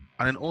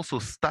 And then also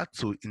start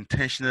to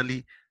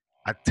intentionally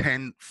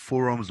attend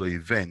forums or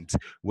events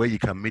where you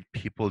can meet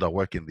people that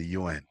work in the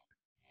UN.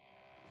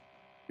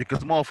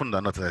 Because more often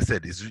than not, as I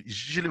said, it's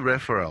usually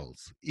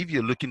referrals. If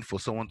you're looking for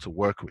someone to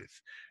work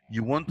with,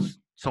 you want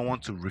someone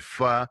to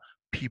refer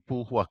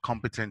people who are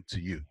competent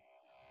to you.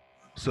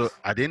 So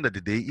at the end of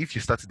the day, if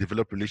you start to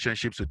develop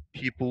relationships with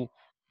people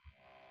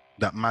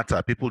that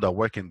matter, people that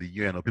work in the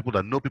UN or people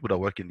that know people that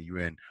work in the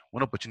UN,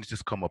 when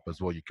opportunities come up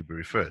as well, you could be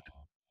referred.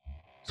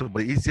 So the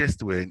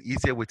easiest way, an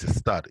easier way to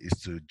start is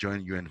to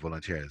join UN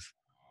volunteers.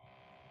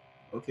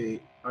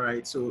 okay, all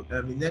right. So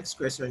the next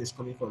question is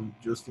coming from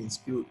Josephine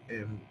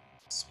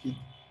speak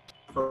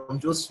from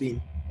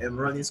Josephine,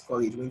 Rollins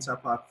College, Winter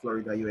Park,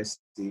 Florida, USA.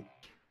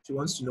 She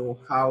wants to know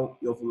how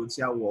your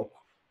volunteer work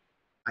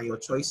and your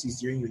choices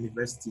during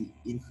university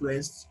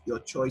influenced your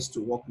choice to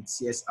work with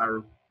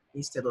CSR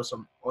instead of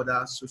some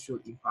other social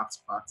impact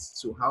paths.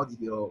 So how did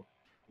your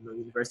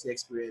university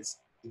experience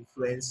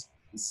influence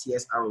the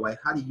CSR? Why?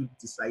 How did you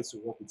decide to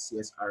work with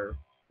CSR?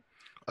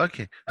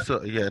 Okay,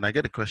 so yeah, and I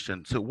get the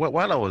question. So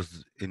while I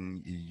was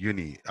in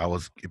uni, I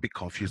was a bit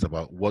confused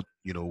about what,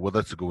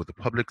 whether to go with the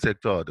public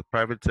sector or the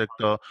private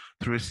sector,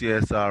 through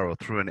CSR or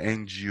through an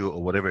NGO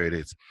or whatever it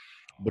is.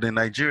 But in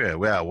Nigeria,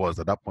 where I was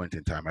at that point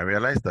in time, I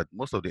realized that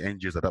most of the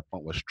NGOs at that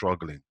point were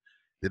struggling.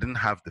 They didn't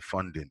have the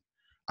funding.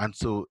 And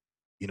so,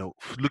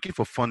 looking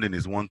for funding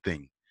is one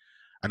thing.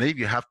 And if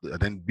you have to,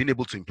 then being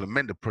able to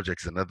implement the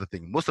projects is another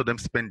thing. Most of them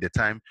spend their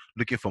time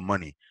looking for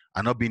money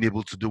and not being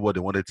able to do what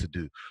they wanted to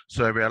do.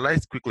 So I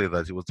realized quickly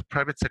that it was the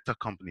private sector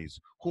companies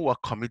who were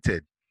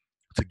committed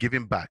to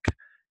giving back.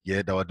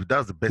 Yeah,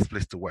 that's the best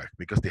place to work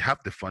because they have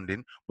the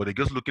funding, but they're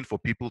just looking for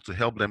people to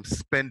help them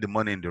spend the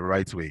money in the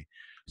right way.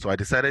 So I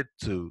decided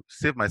to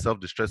save myself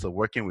the stress of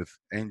working with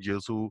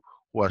NGOs who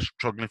are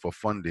struggling for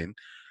funding,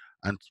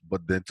 and but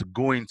then to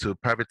go into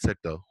private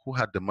sector who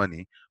had the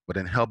money, but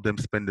then help them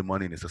spend the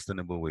money in a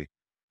sustainable way.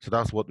 So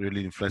that's what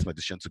really influenced my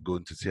decision to go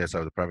into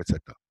CSR, the private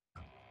sector.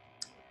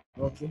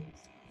 Okay,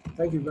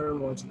 thank you very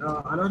much.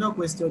 Another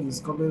question is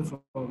coming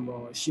from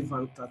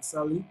Shivan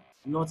Tatsali,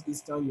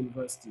 Northeastern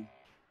University.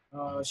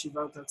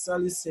 Shivan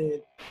Tatsali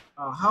said,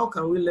 how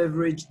can we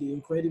leverage the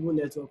incredible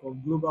network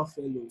of global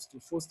fellows to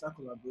foster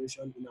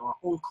collaboration in our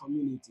own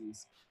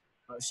communities?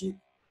 She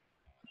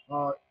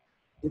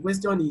The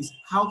question is,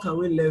 how can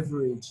we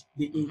leverage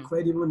the Mhm.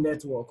 incredible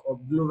network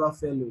of global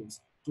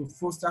fellows to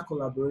foster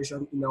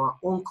collaboration in our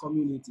own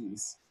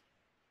communities?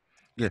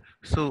 Yeah.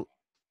 So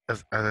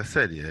as I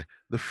said, yeah,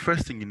 the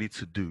first thing you need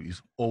to do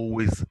is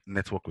always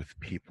network with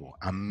people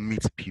and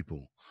meet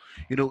people.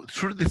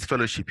 Through this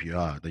fellowship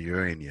that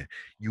you're in here,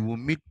 you will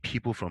meet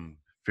people from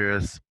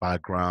various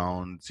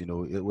backgrounds,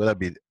 whether it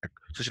be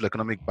social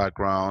economic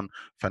background,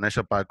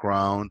 financial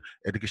background,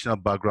 educational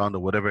background, or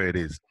whatever it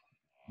is.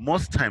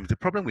 Most times, the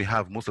problem we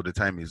have most of the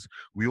time is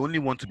we only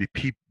want to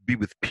be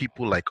with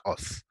people like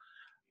us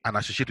and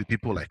associate with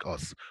people like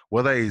us,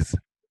 whether it's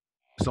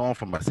someone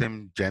from our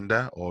same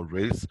gender or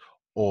race,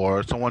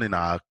 or someone in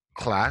our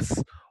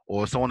class,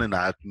 or someone in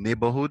our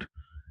neighborhood.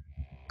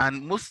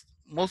 And more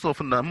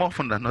often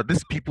than not,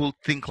 these people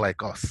think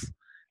like us.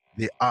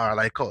 They are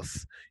like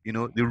us.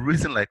 They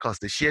reason like us.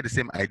 They share the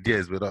same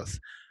ideas with us.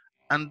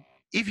 And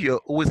if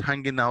you're always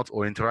hanging out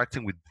or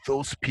interacting with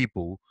those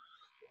people,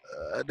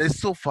 there's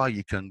so far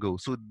you can go.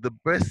 So the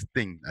best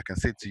thing I can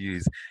say to you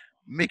is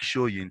make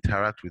sure you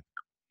interact with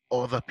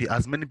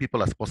as many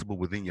people as possible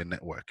within your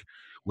network,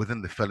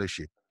 within the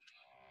fellowship.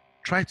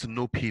 Try to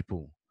know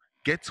people,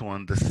 get to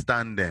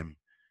understand them.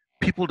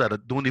 People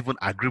that don't even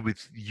agree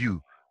with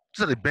you,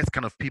 those are the best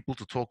kind of people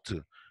to talk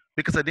to.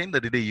 Because at the end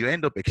of the day, you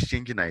end up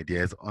exchanging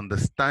ideas,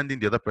 understanding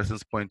the other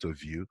person's point of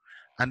view,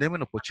 and then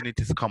when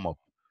opportunities come up,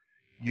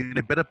 you're in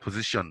a better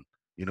position.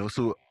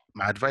 So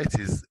my advice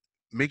is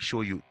make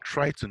sure you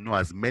try to know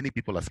as many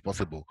people as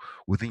possible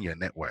within your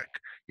network,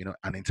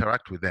 and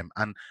interact with them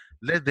and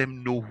let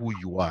them know who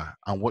you are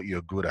and what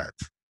you're good at.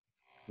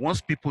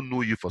 Once people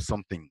know you for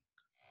something,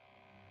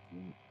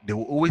 there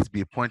will always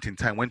be a point in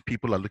time when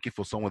people are looking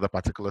for someone with a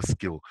particular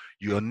skill.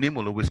 Your name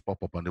will always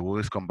pop up and they will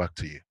always come back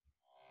to you.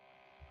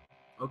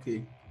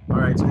 Okay, all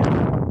right. So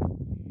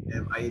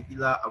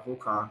Ayedila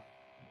Avoka,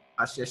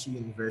 Asheshi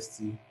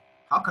University.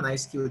 How can I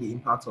scale the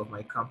impact of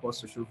my campus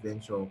social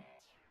venture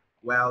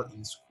while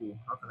in school?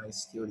 How can I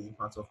scale the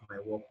impact of my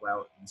work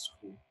while in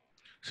school?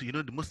 So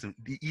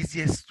the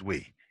easiest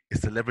way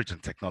is to leverage on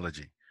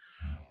technology.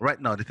 Right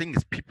now, the thing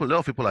is, a lot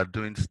of people are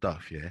doing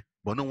stuff, yeah,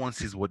 but no one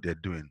sees what they're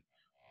doing.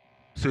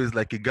 So it's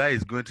like a guy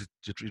is going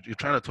you're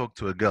trying to talk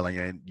to a girl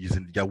and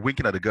you're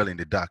winking at the girl in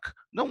the dark.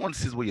 No one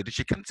sees what you do.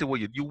 She can't see what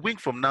you wink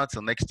from now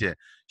till next year.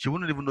 She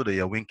wouldn't even know that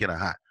you're winking at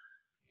her.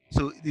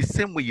 So the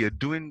same way you're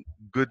doing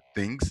good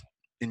things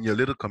in your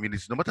little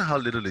communities, no matter how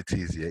little it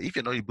is, yeah, if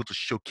you're not able to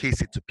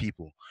showcase it to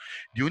people,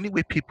 the only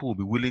way people will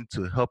be willing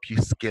to help you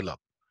scale up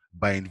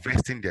by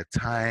investing their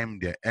time,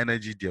 their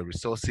energy, their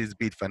resources,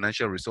 be it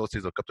financial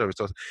resources or capital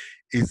resources,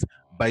 is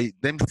by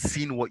them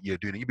seeing what you're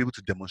doing. You'll be able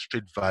to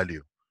demonstrate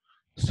value.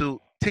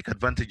 So take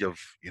advantage of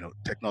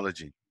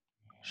technology.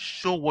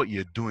 Show what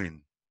you're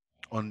doing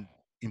on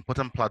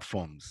important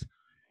platforms.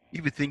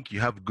 If you think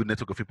you have a good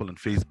network of people on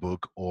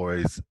Facebook,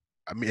 or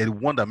I mean,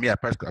 one that I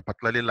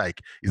particularly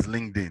like is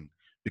LinkedIn,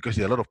 because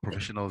there are a lot of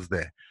professionals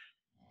there.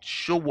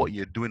 Show what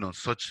you're doing on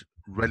such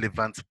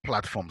relevant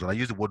platforms, and I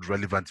use the word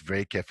relevant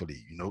very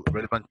carefully.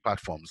 Relevant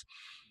platforms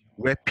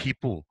where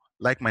people,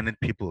 like-minded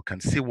people,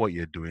 can see what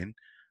you're doing,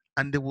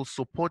 and they will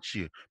support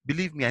you.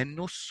 Believe me, I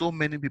know so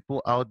many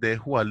people out there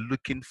who are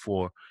looking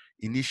for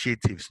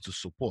initiatives to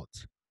support.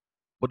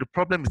 But the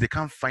problem is they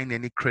can't find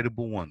any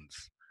credible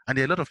ones. And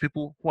there are a lot of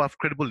people who have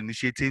credible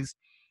initiatives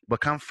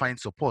but can't find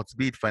support,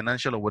 be it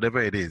financial or whatever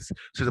it is.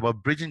 So it's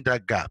about bridging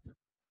that gap,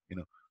 you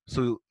know.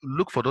 So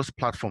look for those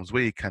platforms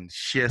where you can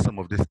share some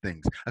of these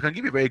things. I can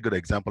give you a very good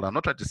example. I'm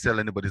not trying to sell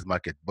anybody's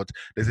market, but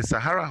there's a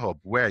Sahara Hub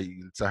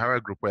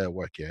Sahara Group where I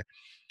work here.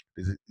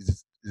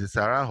 There's a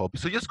Sahara Hub.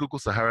 So just Google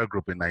Sahara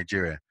Group in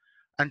Nigeria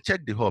and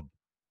check the hub.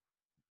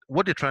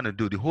 What they're trying to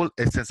do, the whole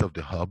essence of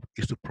the hub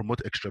is to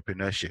promote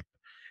entrepreneurship.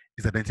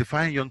 is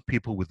identifying young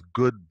people with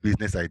good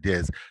business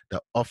ideas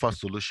that offer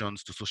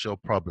solutions to social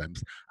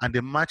problems, and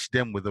they match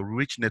them with a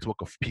rich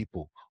network of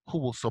people who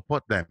will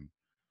support them.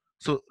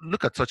 So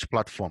look at such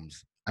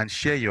platforms and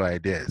share your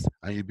ideas,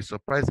 and you'll be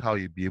surprised how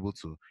you'll be able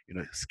to,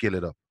 scale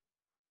it up.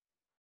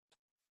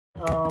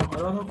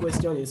 Another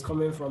question is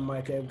coming from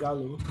Michael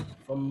Gallo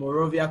from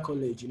Morovia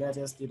College,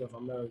 United States of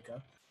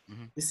America.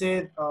 Mm-hmm. He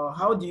said,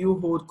 how do you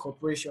hold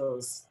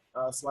corporations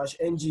slash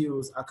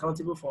NGOs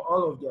accountable for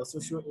all of their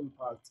social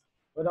impact,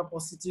 whether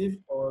positive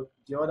or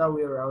the other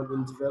way around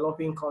in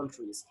developing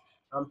countries,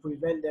 and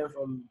prevent them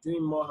from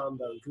doing more harm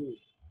than good?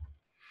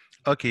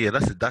 Okay, yeah,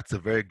 that's a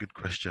very good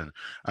question.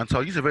 And so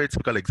I'll use a very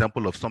typical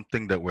example of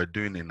something that we're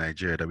doing in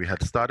Nigeria that we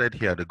had started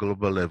here at the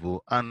global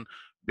level. And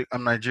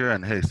I'm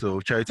Nigerian, hey, so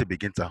charity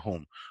begins at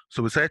home.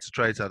 So we decided to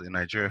try it out in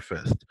Nigeria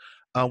first.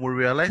 And we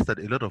realized that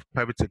a lot of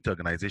private sector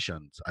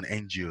organizations and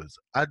NGOs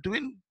are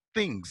doing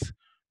things,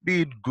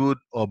 be it good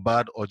or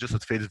bad or just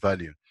at face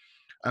value.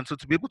 And so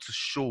to be able to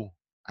show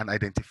and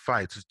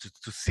identify,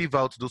 to sieve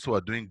out those who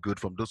are doing good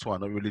from those who are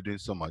not really doing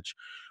so much,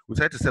 we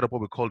decided to set up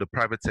what we call the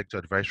Private Sector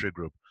Advisory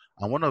Group.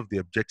 And one of the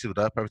objectives of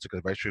that Private Sector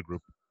Advisory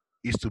Group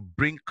is to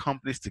bring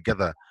companies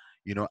together,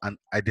 and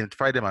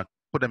identify them and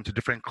put them to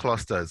different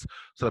clusters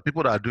so that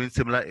people that are doing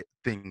similar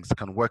things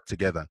can work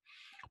together.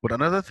 But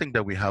another thing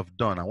that we have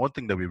done, and one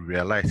thing that we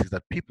realized, is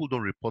that people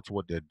don't report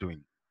what they're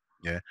doing.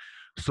 Yeah.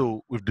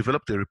 So we've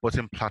developed a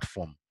reporting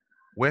platform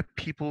where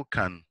people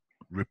can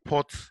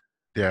report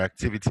their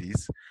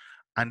activities,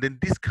 and then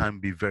this can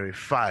be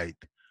verified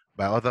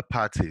by other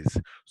parties.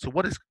 So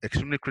what is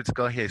extremely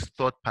critical here is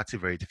third-party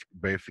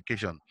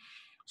verification.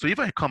 So if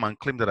I come and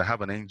claim that I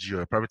have an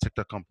NGO, a private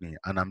sector company,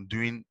 and I'm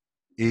doing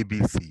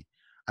ABC,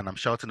 and I'm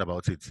shouting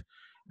about it,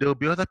 there will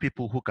be other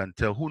people who can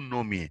tell, who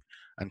know me,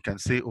 and can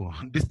say, oh,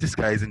 this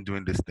guy isn't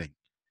doing this thing.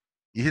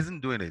 He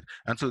isn't doing it.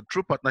 And so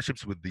through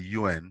partnerships with the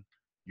UN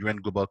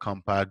Global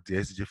Compact, the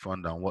SDG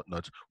Fund, and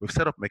whatnot, we've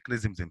set up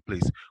mechanisms in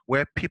place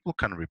where people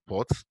can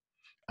report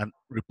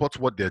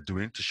what they're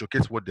doing, to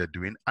showcase what they're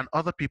doing, and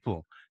other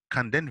people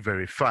can then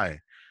verify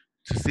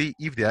to see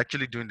if they're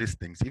actually doing these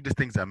things, if these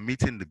things are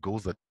meeting the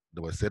goals that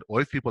were set,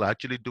 or if people are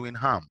actually doing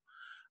harm.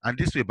 And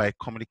this way, by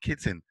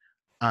communicating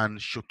and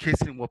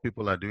showcasing what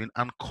people are doing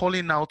and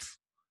calling out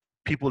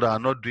people that are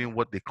not doing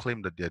what they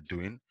claim that they're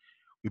doing,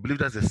 we believe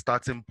that's a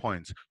starting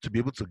point to be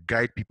able to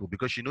guide people.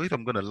 Because if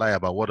I'm going to lie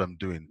about what I'm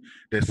doing,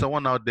 there's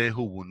someone out there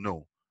who will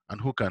know and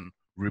who can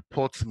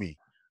report me,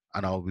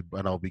 and I'll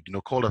be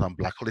called out and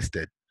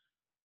blacklisted.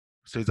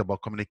 So it's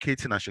about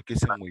communicating and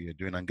showcasing what you're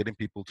doing and getting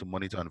people to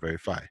monitor and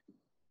verify.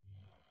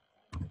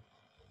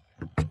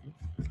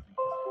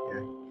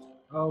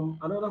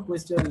 Another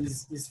question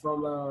is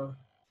from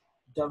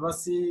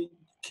Davasi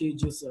K.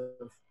 Joseph,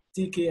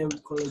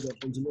 TKM College of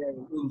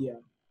Engineering, India.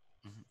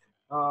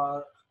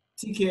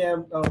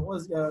 TKM,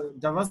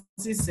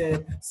 Davasi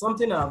said,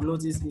 something I've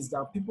noticed is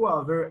that people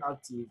are very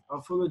active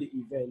and follow the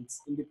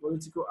events in the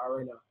political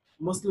arena,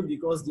 mostly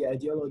because the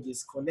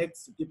ideologies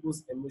connect to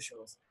people's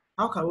emotions.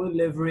 How can we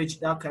leverage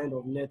that kind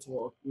of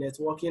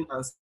networking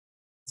and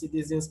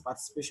citizens'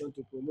 participation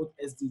to promote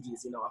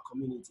SDGs in our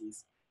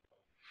communities?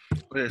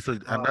 Okay, so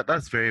and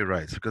that's very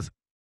right, because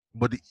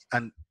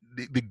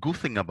the good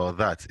thing about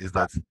that is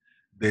that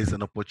there's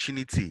an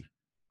opportunity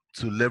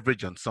to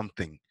leverage on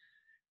something.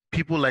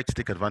 People like to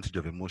take advantage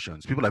of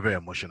emotions. People are very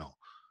emotional.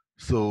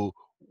 So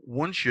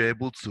once you're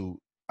able to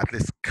at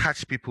least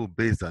catch people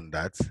based on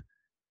that,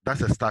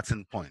 that's a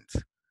starting point.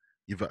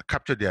 You've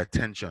captured their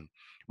attention.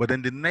 But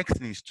then the next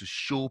thing is to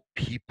show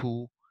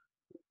people,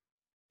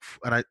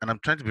 and I'm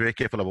trying to be very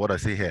careful about what I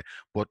say here,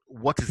 but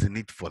what is the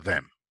need for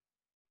them?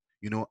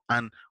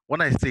 And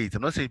when I say it,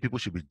 I'm not saying people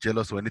should be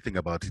jealous or anything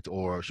about it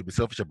or should be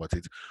selfish about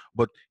it.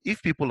 But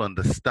if people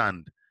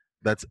understand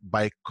that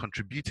by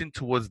contributing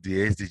towards the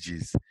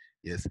SDGs,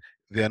 yes,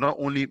 they are not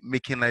only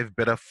making life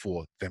better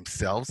for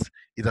themselves,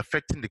 it's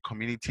affecting the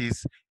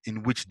communities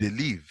in which they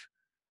live.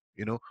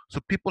 So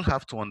people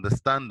have to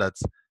understand that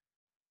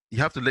you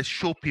have to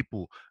show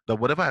people that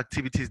whatever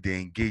activities they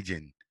engage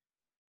in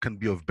can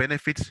be of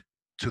benefit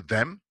to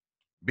them,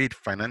 be it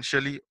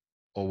financially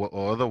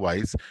or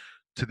otherwise,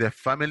 to their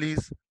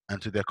families and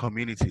to their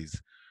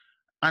communities.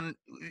 And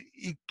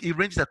it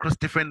ranges across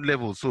different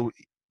levels. So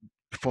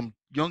from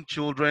young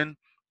children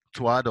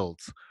to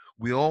adults,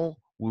 we all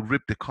will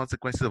reap the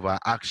consequences of our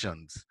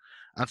actions.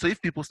 And so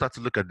if people start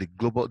to look at the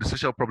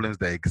social problems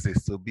that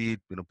exist, so be it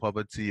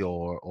poverty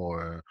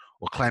or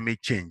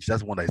climate change,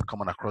 that's one that is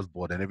common across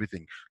board and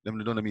everything.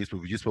 Don't let me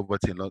use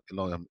poverty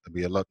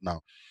a lot now.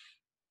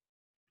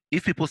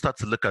 If people start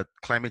to look at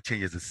climate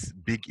change as a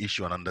big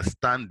issue and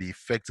understand the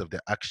effects of their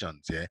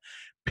actions, yeah,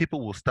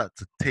 people will start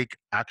to take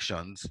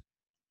actions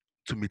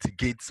to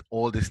mitigate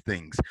all these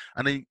things.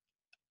 And then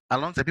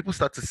alongside, people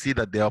start to see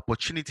that there are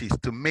opportunities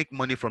to make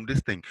money from this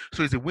thing.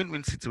 So it's a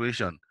win-win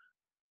situation.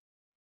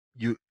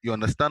 You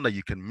understand that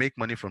you can make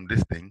money from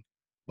this thing,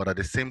 but at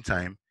the same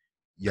time,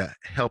 you're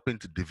helping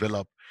to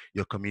develop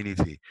your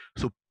community.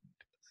 So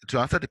to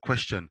answer the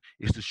question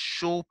is to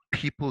show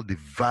people the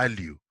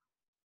value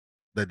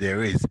that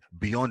there is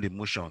beyond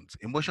emotions.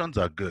 Emotions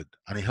are good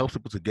and it helps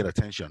people to get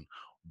attention.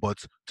 But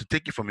to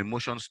take it from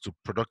emotions to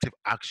productive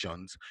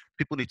actions,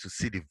 people need to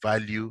see the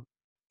value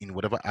in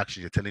whatever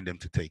action you're telling them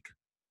to take.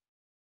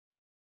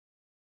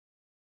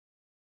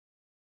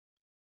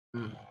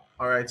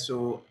 All right.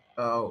 So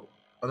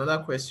another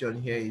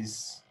question here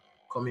is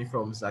coming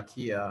from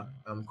Zakia,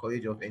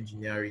 College of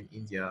Engineering,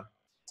 India,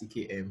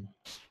 TKM.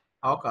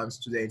 How can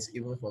students,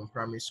 even from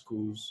primary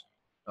schools,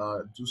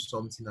 do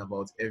something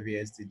about every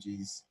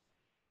SDGs?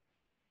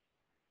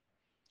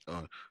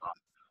 Uh,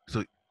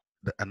 so,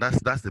 and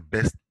that's the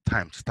best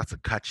time to start to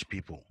catch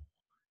people,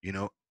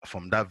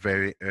 from that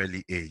very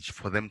early age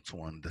for them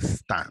to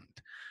understand.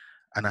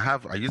 And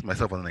I use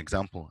myself as an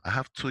example. I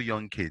have two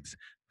young kids,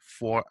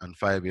 4 and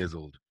 5 years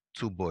old,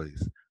 two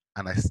boys,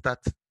 and I start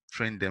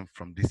train them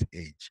from this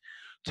age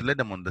to let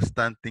them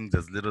understand things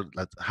as little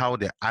like how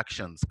their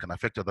actions can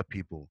affect other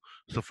people.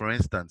 So, for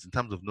instance, in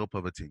terms of no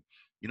poverty,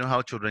 you know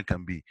how children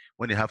can be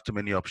when they have too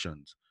many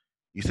options.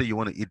 You say you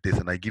want to eat this,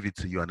 and I give it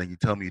to you, and then you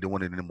tell me you don't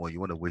want it anymore. You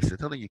want to waste it.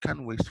 Tell them you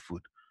can't waste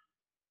food.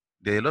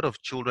 There are a lot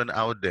of children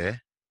out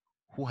there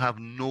who have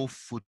no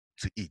food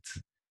to eat.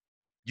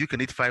 You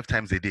can eat 5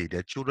 times a day.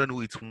 There are children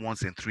who eat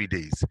once in 3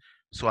 days.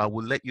 So I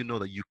will let you know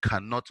that you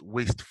cannot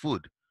waste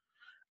food.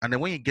 And then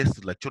when you get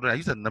to like children, I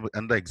use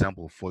another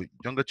example for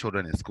younger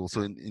children in school.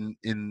 So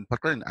in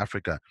particularly in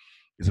Africa,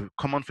 it's a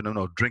common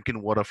phenomenon of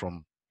drinking water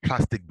from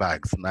plastic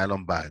bags,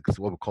 nylon bags,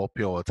 what we call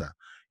pure water.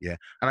 Yeah.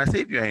 And I say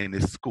if you're in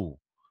a school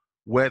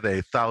where there are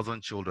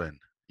 1,000 children,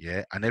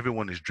 yeah, and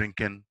everyone is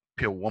drinking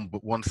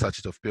one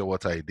sachet of pure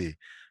water a day,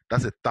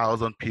 that's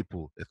 1,000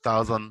 people,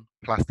 1,000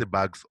 plastic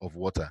bags of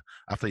water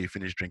after you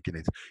finish drinking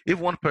it. If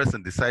one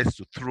person decides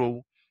to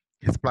throw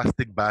his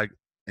plastic bag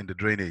in the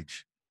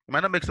drainage, it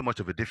might not make so much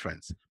of a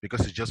difference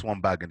because it's just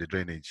one bag in the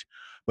drainage.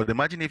 But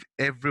imagine if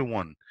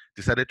everyone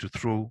decided to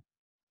throw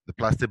the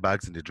plastic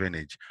bags in the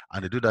drainage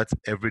and they do that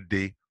every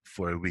day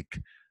for a week.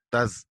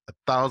 That's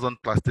 1,000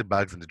 plastic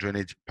bags in the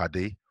drainage per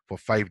day for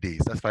 5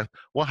 days. That's five.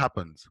 What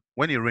happens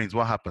when it rains?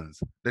 What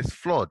happens? There's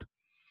flood.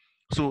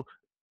 So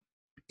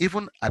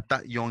even at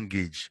that young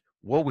age,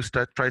 what we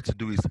try to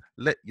do is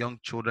let young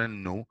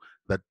children know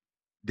that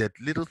there are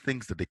little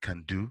things that they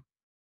can do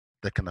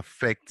that can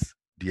affect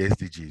the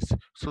SDGs.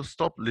 So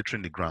stop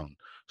littering the ground.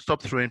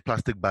 Stop throwing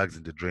plastic bags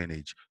in the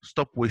drainage.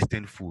 Stop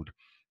wasting food.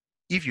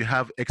 If you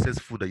have excess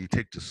food that you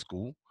take to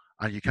school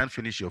and you can't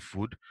finish your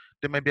food,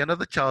 there might be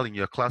another child in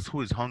your class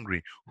who is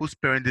hungry, whose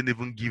parent didn't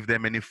even give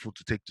them any food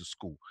to take to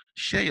school.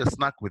 Share your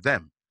snack with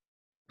them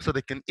so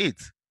they can eat.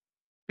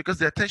 Because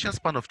the attention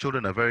span of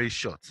children are very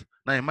short.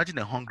 Now imagine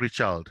a hungry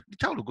child. The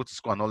child will go to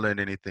school and not learn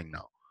anything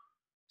now.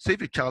 So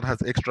if a child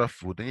has extra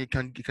food, then you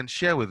can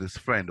share with his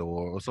friend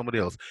or somebody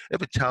else.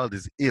 If a child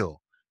is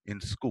ill in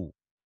school,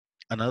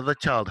 another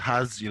child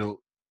has,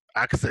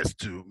 access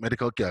to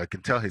medical care,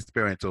 can tell his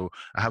parents, or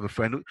I have a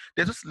friend who,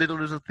 there's just little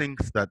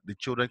things that the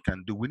children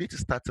can do. We need to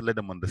start to let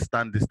them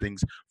understand these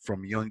things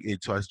from young age.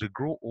 So as they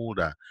grow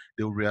older,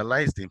 they'll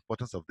realize the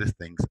importance of these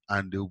things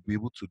and they'll be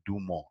able to do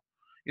more.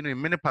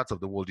 In many parts of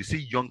the world, you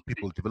see young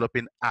people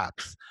developing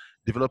apps,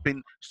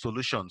 developing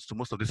solutions to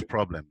most of these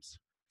problems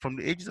from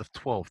the ages of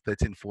 12,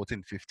 13,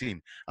 14,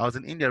 15. I was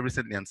in India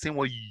recently and seeing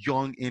what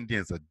young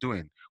Indians are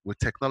doing with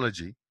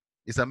technology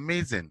is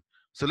amazing.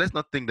 So let's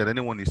not think that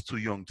anyone is too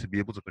young to be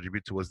able to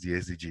contribute towards the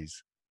SDGs.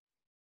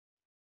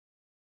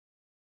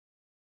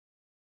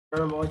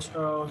 Very much.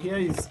 Here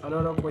is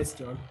another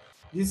question.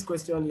 This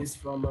question is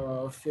from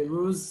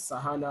Feroz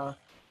Sahana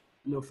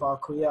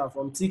Nofakoya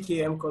from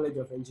TKM College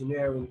of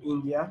Engineering,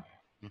 India.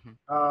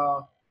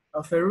 Mhm.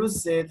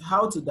 Feroz said,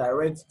 how to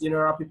direct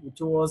general people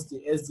towards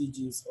the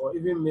SDGs or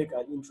even make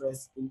an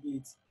interest in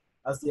it,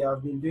 as they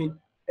have been doing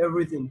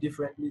everything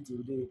differently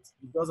to date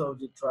because of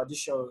the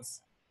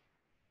traditions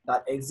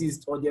that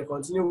exist, or they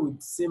continue with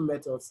the same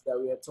methods that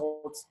we are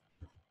taught.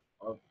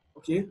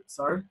 Okay,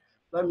 sorry.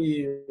 Let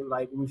me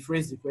like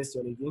rephrase the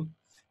question again.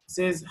 It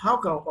says, how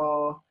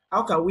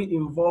can we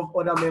involve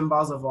other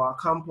members of our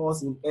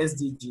campus in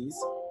SDGs?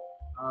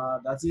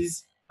 That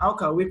is, how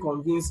can we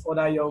convince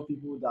other young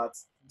people that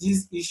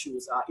these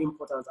issues are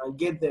important and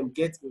get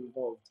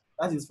involved?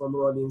 That is from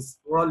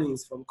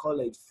Rollins from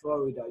college,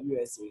 Florida,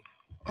 USA.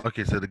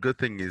 Okay, so the good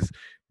thing is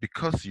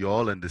because you're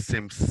all in the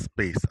same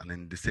space and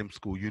in the same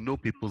school, you know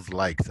people's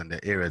likes and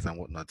their areas and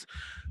whatnot.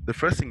 The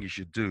first thing you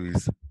should do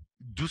is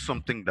do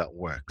something that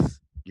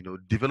works.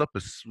 Develop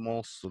a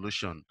small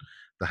solution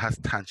that has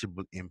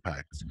tangible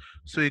impact.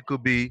 So it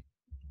could be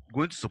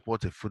going to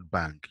support a food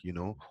bank,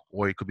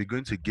 or it could be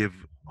going to give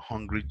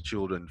hungry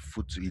children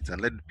food to eat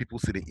and let people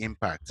see the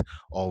impact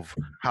of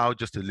how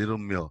just a little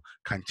meal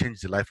can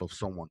change the life of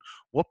someone.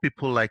 What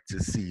people like to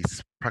see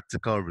is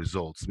practical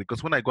results.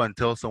 Because when I go and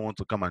tell someone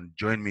to come and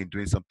join me in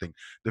doing something,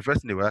 the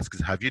first thing they will ask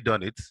is, "Have you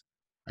done it?"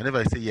 And if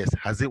I say yes,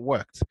 has it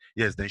worked?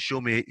 Yes, then show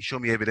me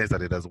evidence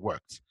that it has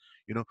worked.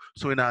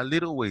 So in our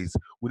little ways,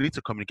 we need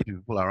to communicate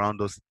with people around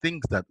us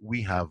things that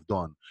we have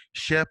done,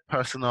 share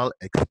personal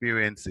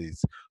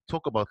experiences,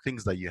 talk about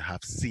things that you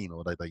have seen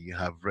or that you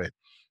have read.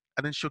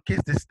 and then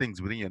showcase these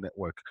things within your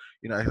network.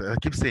 I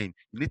keep saying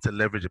you need to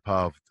leverage the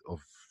power of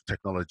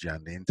technology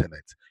and the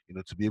internet,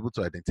 to be able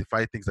to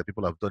identify things that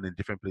people have done in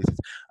different places.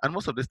 And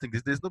most of these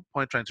things, there's no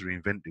point trying to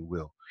reinvent the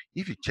wheel.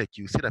 If you check,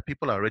 you see that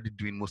people are already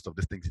doing most of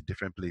these things in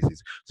different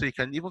places. So you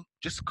can even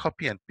just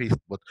copy and paste,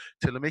 but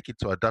tailor make it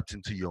to adapt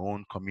into your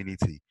own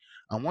community.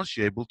 And once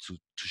you're able to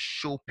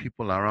show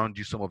people around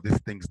you some of these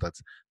things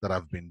that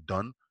have been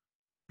done,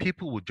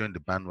 people will join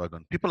the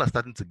bandwagon. People are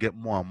starting to get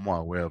more and more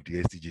aware of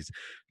the SDGs.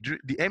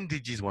 The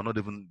MDGs were not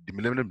even the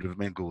Millennium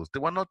Development Goals. They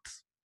were not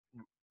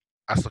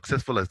as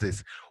successful as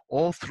this.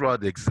 All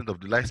throughout the existence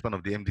of the lifespan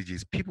of the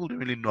MDGs, people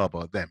didn't really know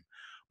about them.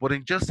 But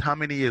in just how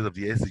many years of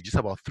the SDGs,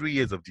 about 3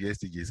 years of the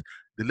SDGs,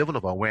 the level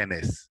of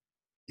awareness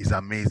is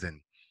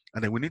amazing.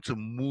 And then we need to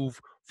move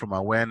from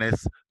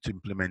awareness to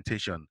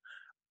implementation.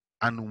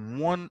 And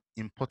one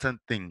important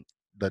thing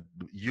that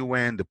the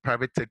UN, the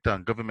private sector,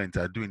 and government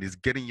are doing is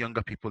getting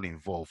younger people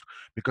involved,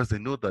 because they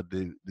know that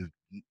the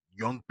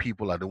young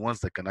people are the ones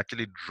that can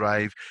actually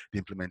drive the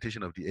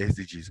implementation of the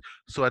SDGs.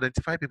 So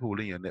identify people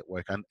within your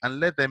network and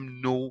let them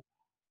know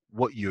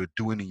what you're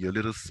doing in your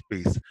little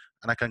space.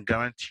 And I can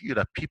guarantee you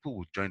that people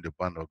will join the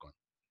bandwagon.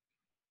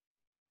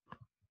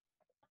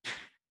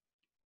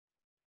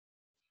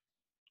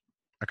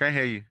 I can't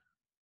hear you.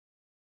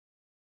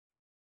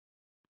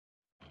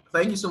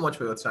 Thank you so much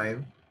for your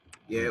time.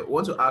 Yeah, I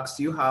want to ask,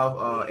 do you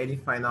have any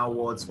final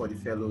words for the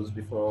fellows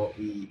before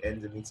we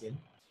end the meeting?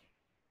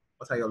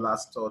 What are your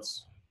last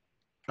thoughts?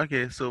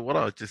 Okay, so what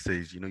I'll just say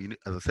is,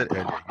 as I said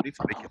earlier, you need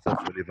to make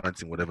yourself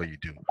relevant in whatever you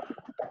do.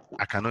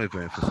 I cannot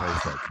even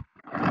emphasize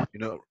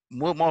that.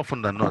 More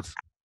often than not,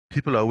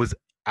 people are always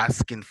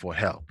asking for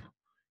help.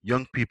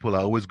 Young people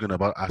are always going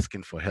about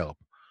asking for help.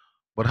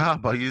 But how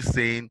about you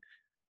saying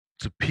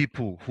to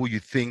people who you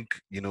think,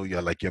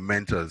 you're like your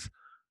mentors,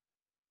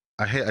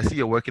 I see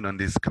you're working on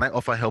this. Can I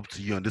offer help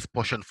to you on this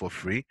portion for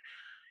free?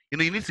 You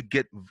need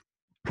to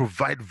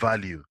provide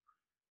value,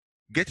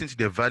 get into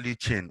their value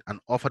chain and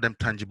offer them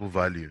tangible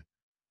value.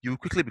 You will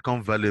quickly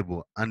become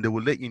valuable and they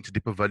will let you into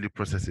deeper value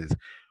processes.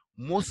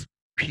 Most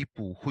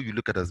people who you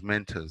look at as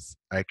mentors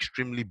are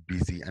extremely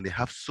busy and they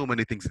have so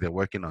many things they're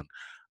working on.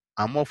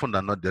 And more often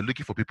than not, they're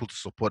looking for people to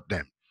support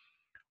them.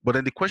 But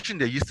then the question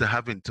they're used to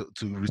having to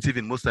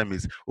receiving most time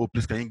is, oh,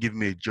 please, can you give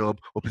me a job?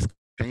 Oh, please,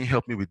 can you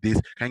help me with this?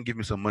 Can you give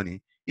me some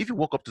money? If you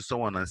walk up to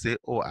someone and say,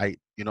 oh,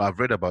 I've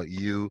read about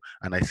you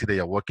and I see that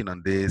you're working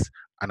on this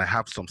and I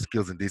have some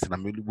skills in this and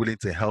I'm really willing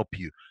to help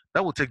you,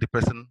 that will take the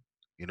person,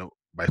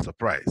 by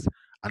surprise.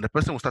 And the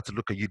person will start to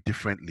look at you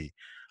differently.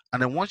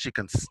 And then once you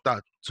can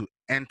start to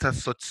enter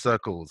such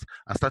circles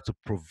and start to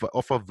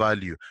offer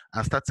value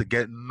and start to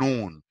get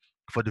known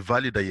for the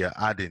value that you're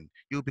adding,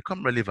 you'll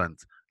become relevant.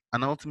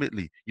 And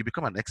ultimately, you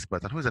become an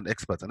expert. And who is an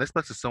expert? An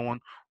expert is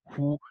someone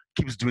who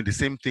keeps doing the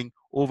same thing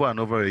over and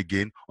over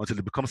again until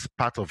it becomes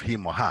part of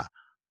him or her.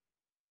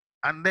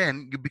 And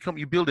then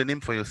you build a name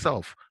for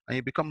yourself and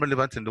you become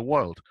relevant in the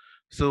world.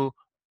 So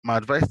my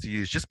advice to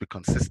you is just be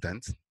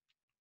consistent.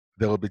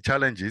 There will be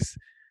challenges,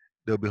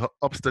 there will be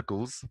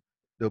obstacles,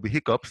 there will be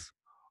hiccups,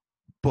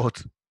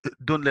 but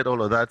don't let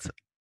all of that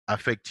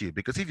affect you.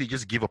 Because if you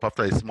just give up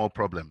after a small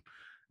problem,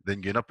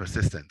 then you're not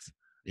persistent.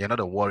 You're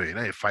not a warrior. You're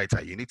not a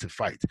fighter. You need to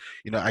fight.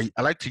 I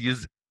like to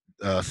use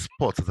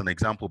sports as an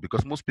example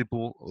because most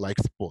people like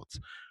sports.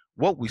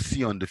 What we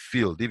see on the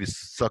field, if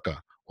it's soccer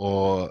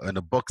or in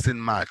a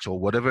boxing match or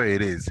whatever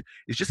it is,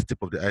 it's just the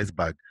tip of the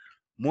iceberg.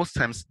 Most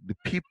times, the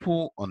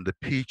people on the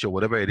pitch or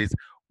whatever it is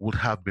would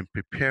have been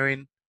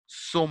preparing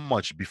so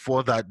much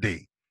before that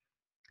day.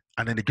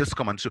 And then they just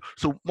come and show.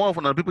 So more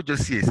often than people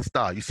just see a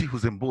star. You see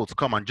Usain Bolt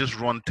come and just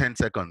run 10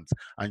 seconds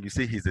and you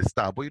say he's a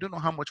star, but you don't know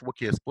how much work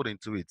he has put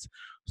into it.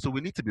 So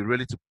we need to be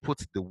ready to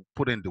put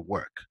in the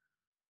work.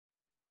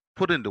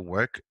 Put in the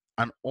work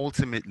and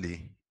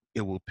ultimately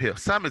it will pay.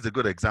 Sam is a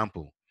good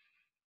example.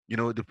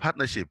 The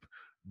partnership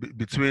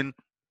between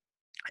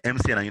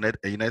MC and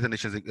United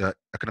Nations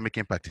Economic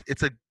Impact.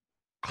 It's a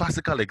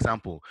classical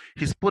example.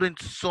 He's put in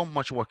so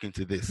much work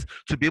into this.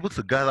 To be able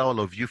to gather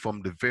all of you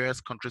from the various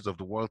countries of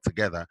the world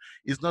together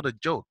is not a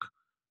joke.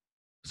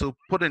 So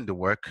put in the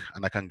work,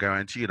 and I can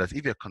guarantee you that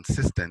if you're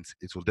consistent,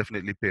 it will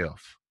definitely pay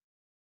off.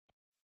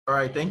 All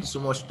right, thank you so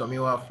much,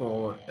 Tomiwa,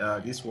 for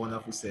this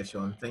wonderful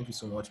session. Thank you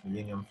so much,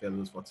 Millennium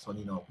Fellows, for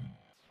turning up.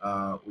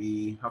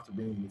 We have to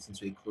bring the meeting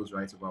to a close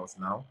right about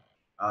now.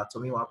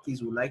 Tomiwa,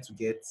 please, would like to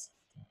get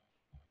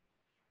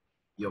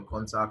your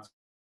contact.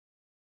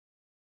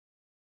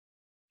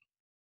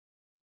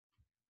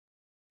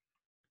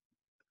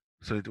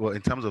 So,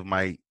 in terms of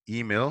my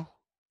email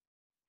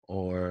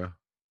or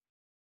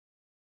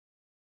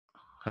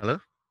hello?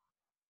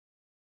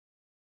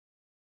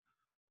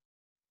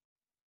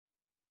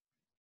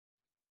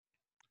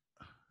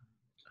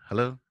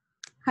 Hello?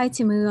 Hi,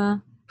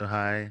 Timua. Oh,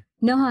 hi.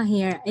 Noha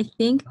here. I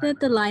think that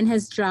the line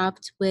has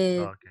dropped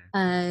with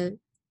Anatolja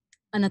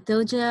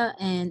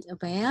and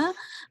Abaya,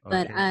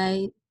 but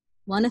I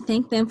want to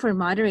thank them for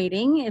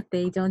moderating if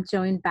they don't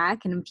join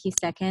back in a few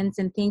seconds.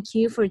 And thank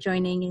you for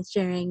joining and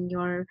sharing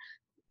your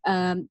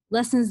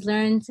lessons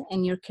learned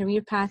and your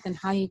career path and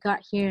how you got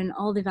here and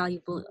all the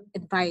valuable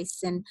advice.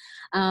 And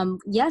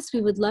yes,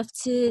 we would love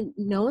to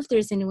know if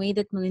there's any way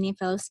that Millennium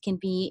Fellows can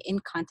be in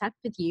contact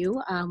with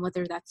you,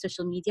 whether that's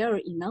social media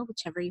or email,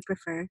 whichever you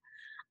prefer.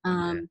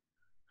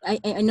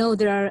 I know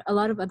there are a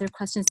lot of other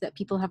questions that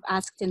people have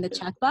asked in the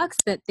chat box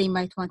that they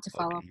might want to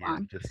follow up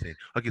on. Just saying.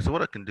 Okay, so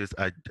what I can do is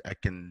I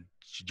can,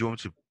 do you want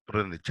to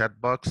put it in the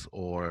chat box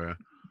or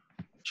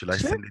should I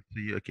send it to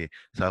you? Okay,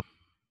 so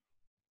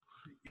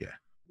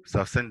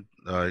I'll send,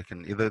 you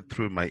can either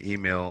through my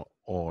email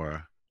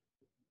or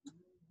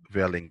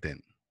via LinkedIn.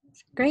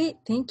 Great,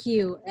 thank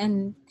you.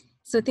 And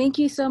so thank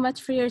you so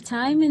much for your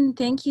time, and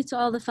thank you to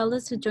all the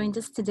fellows who joined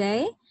us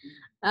today.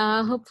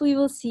 Hopefully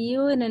we'll see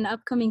you in an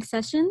upcoming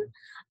session.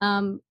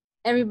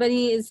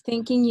 Everybody is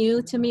thanking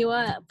you,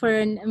 Tomiwa, for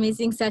an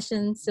amazing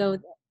session. So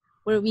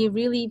we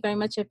really very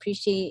much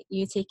appreciate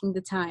you taking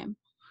the time.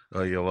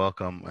 Oh, you're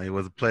welcome. It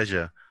was a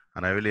pleasure,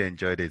 and I really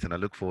enjoyed it, and I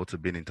look forward to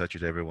being in touch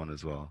with everyone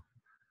as well.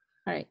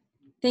 All right.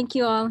 Thank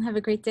you all. Have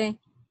a great day.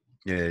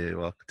 Yeah, you're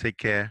welcome. Take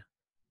care.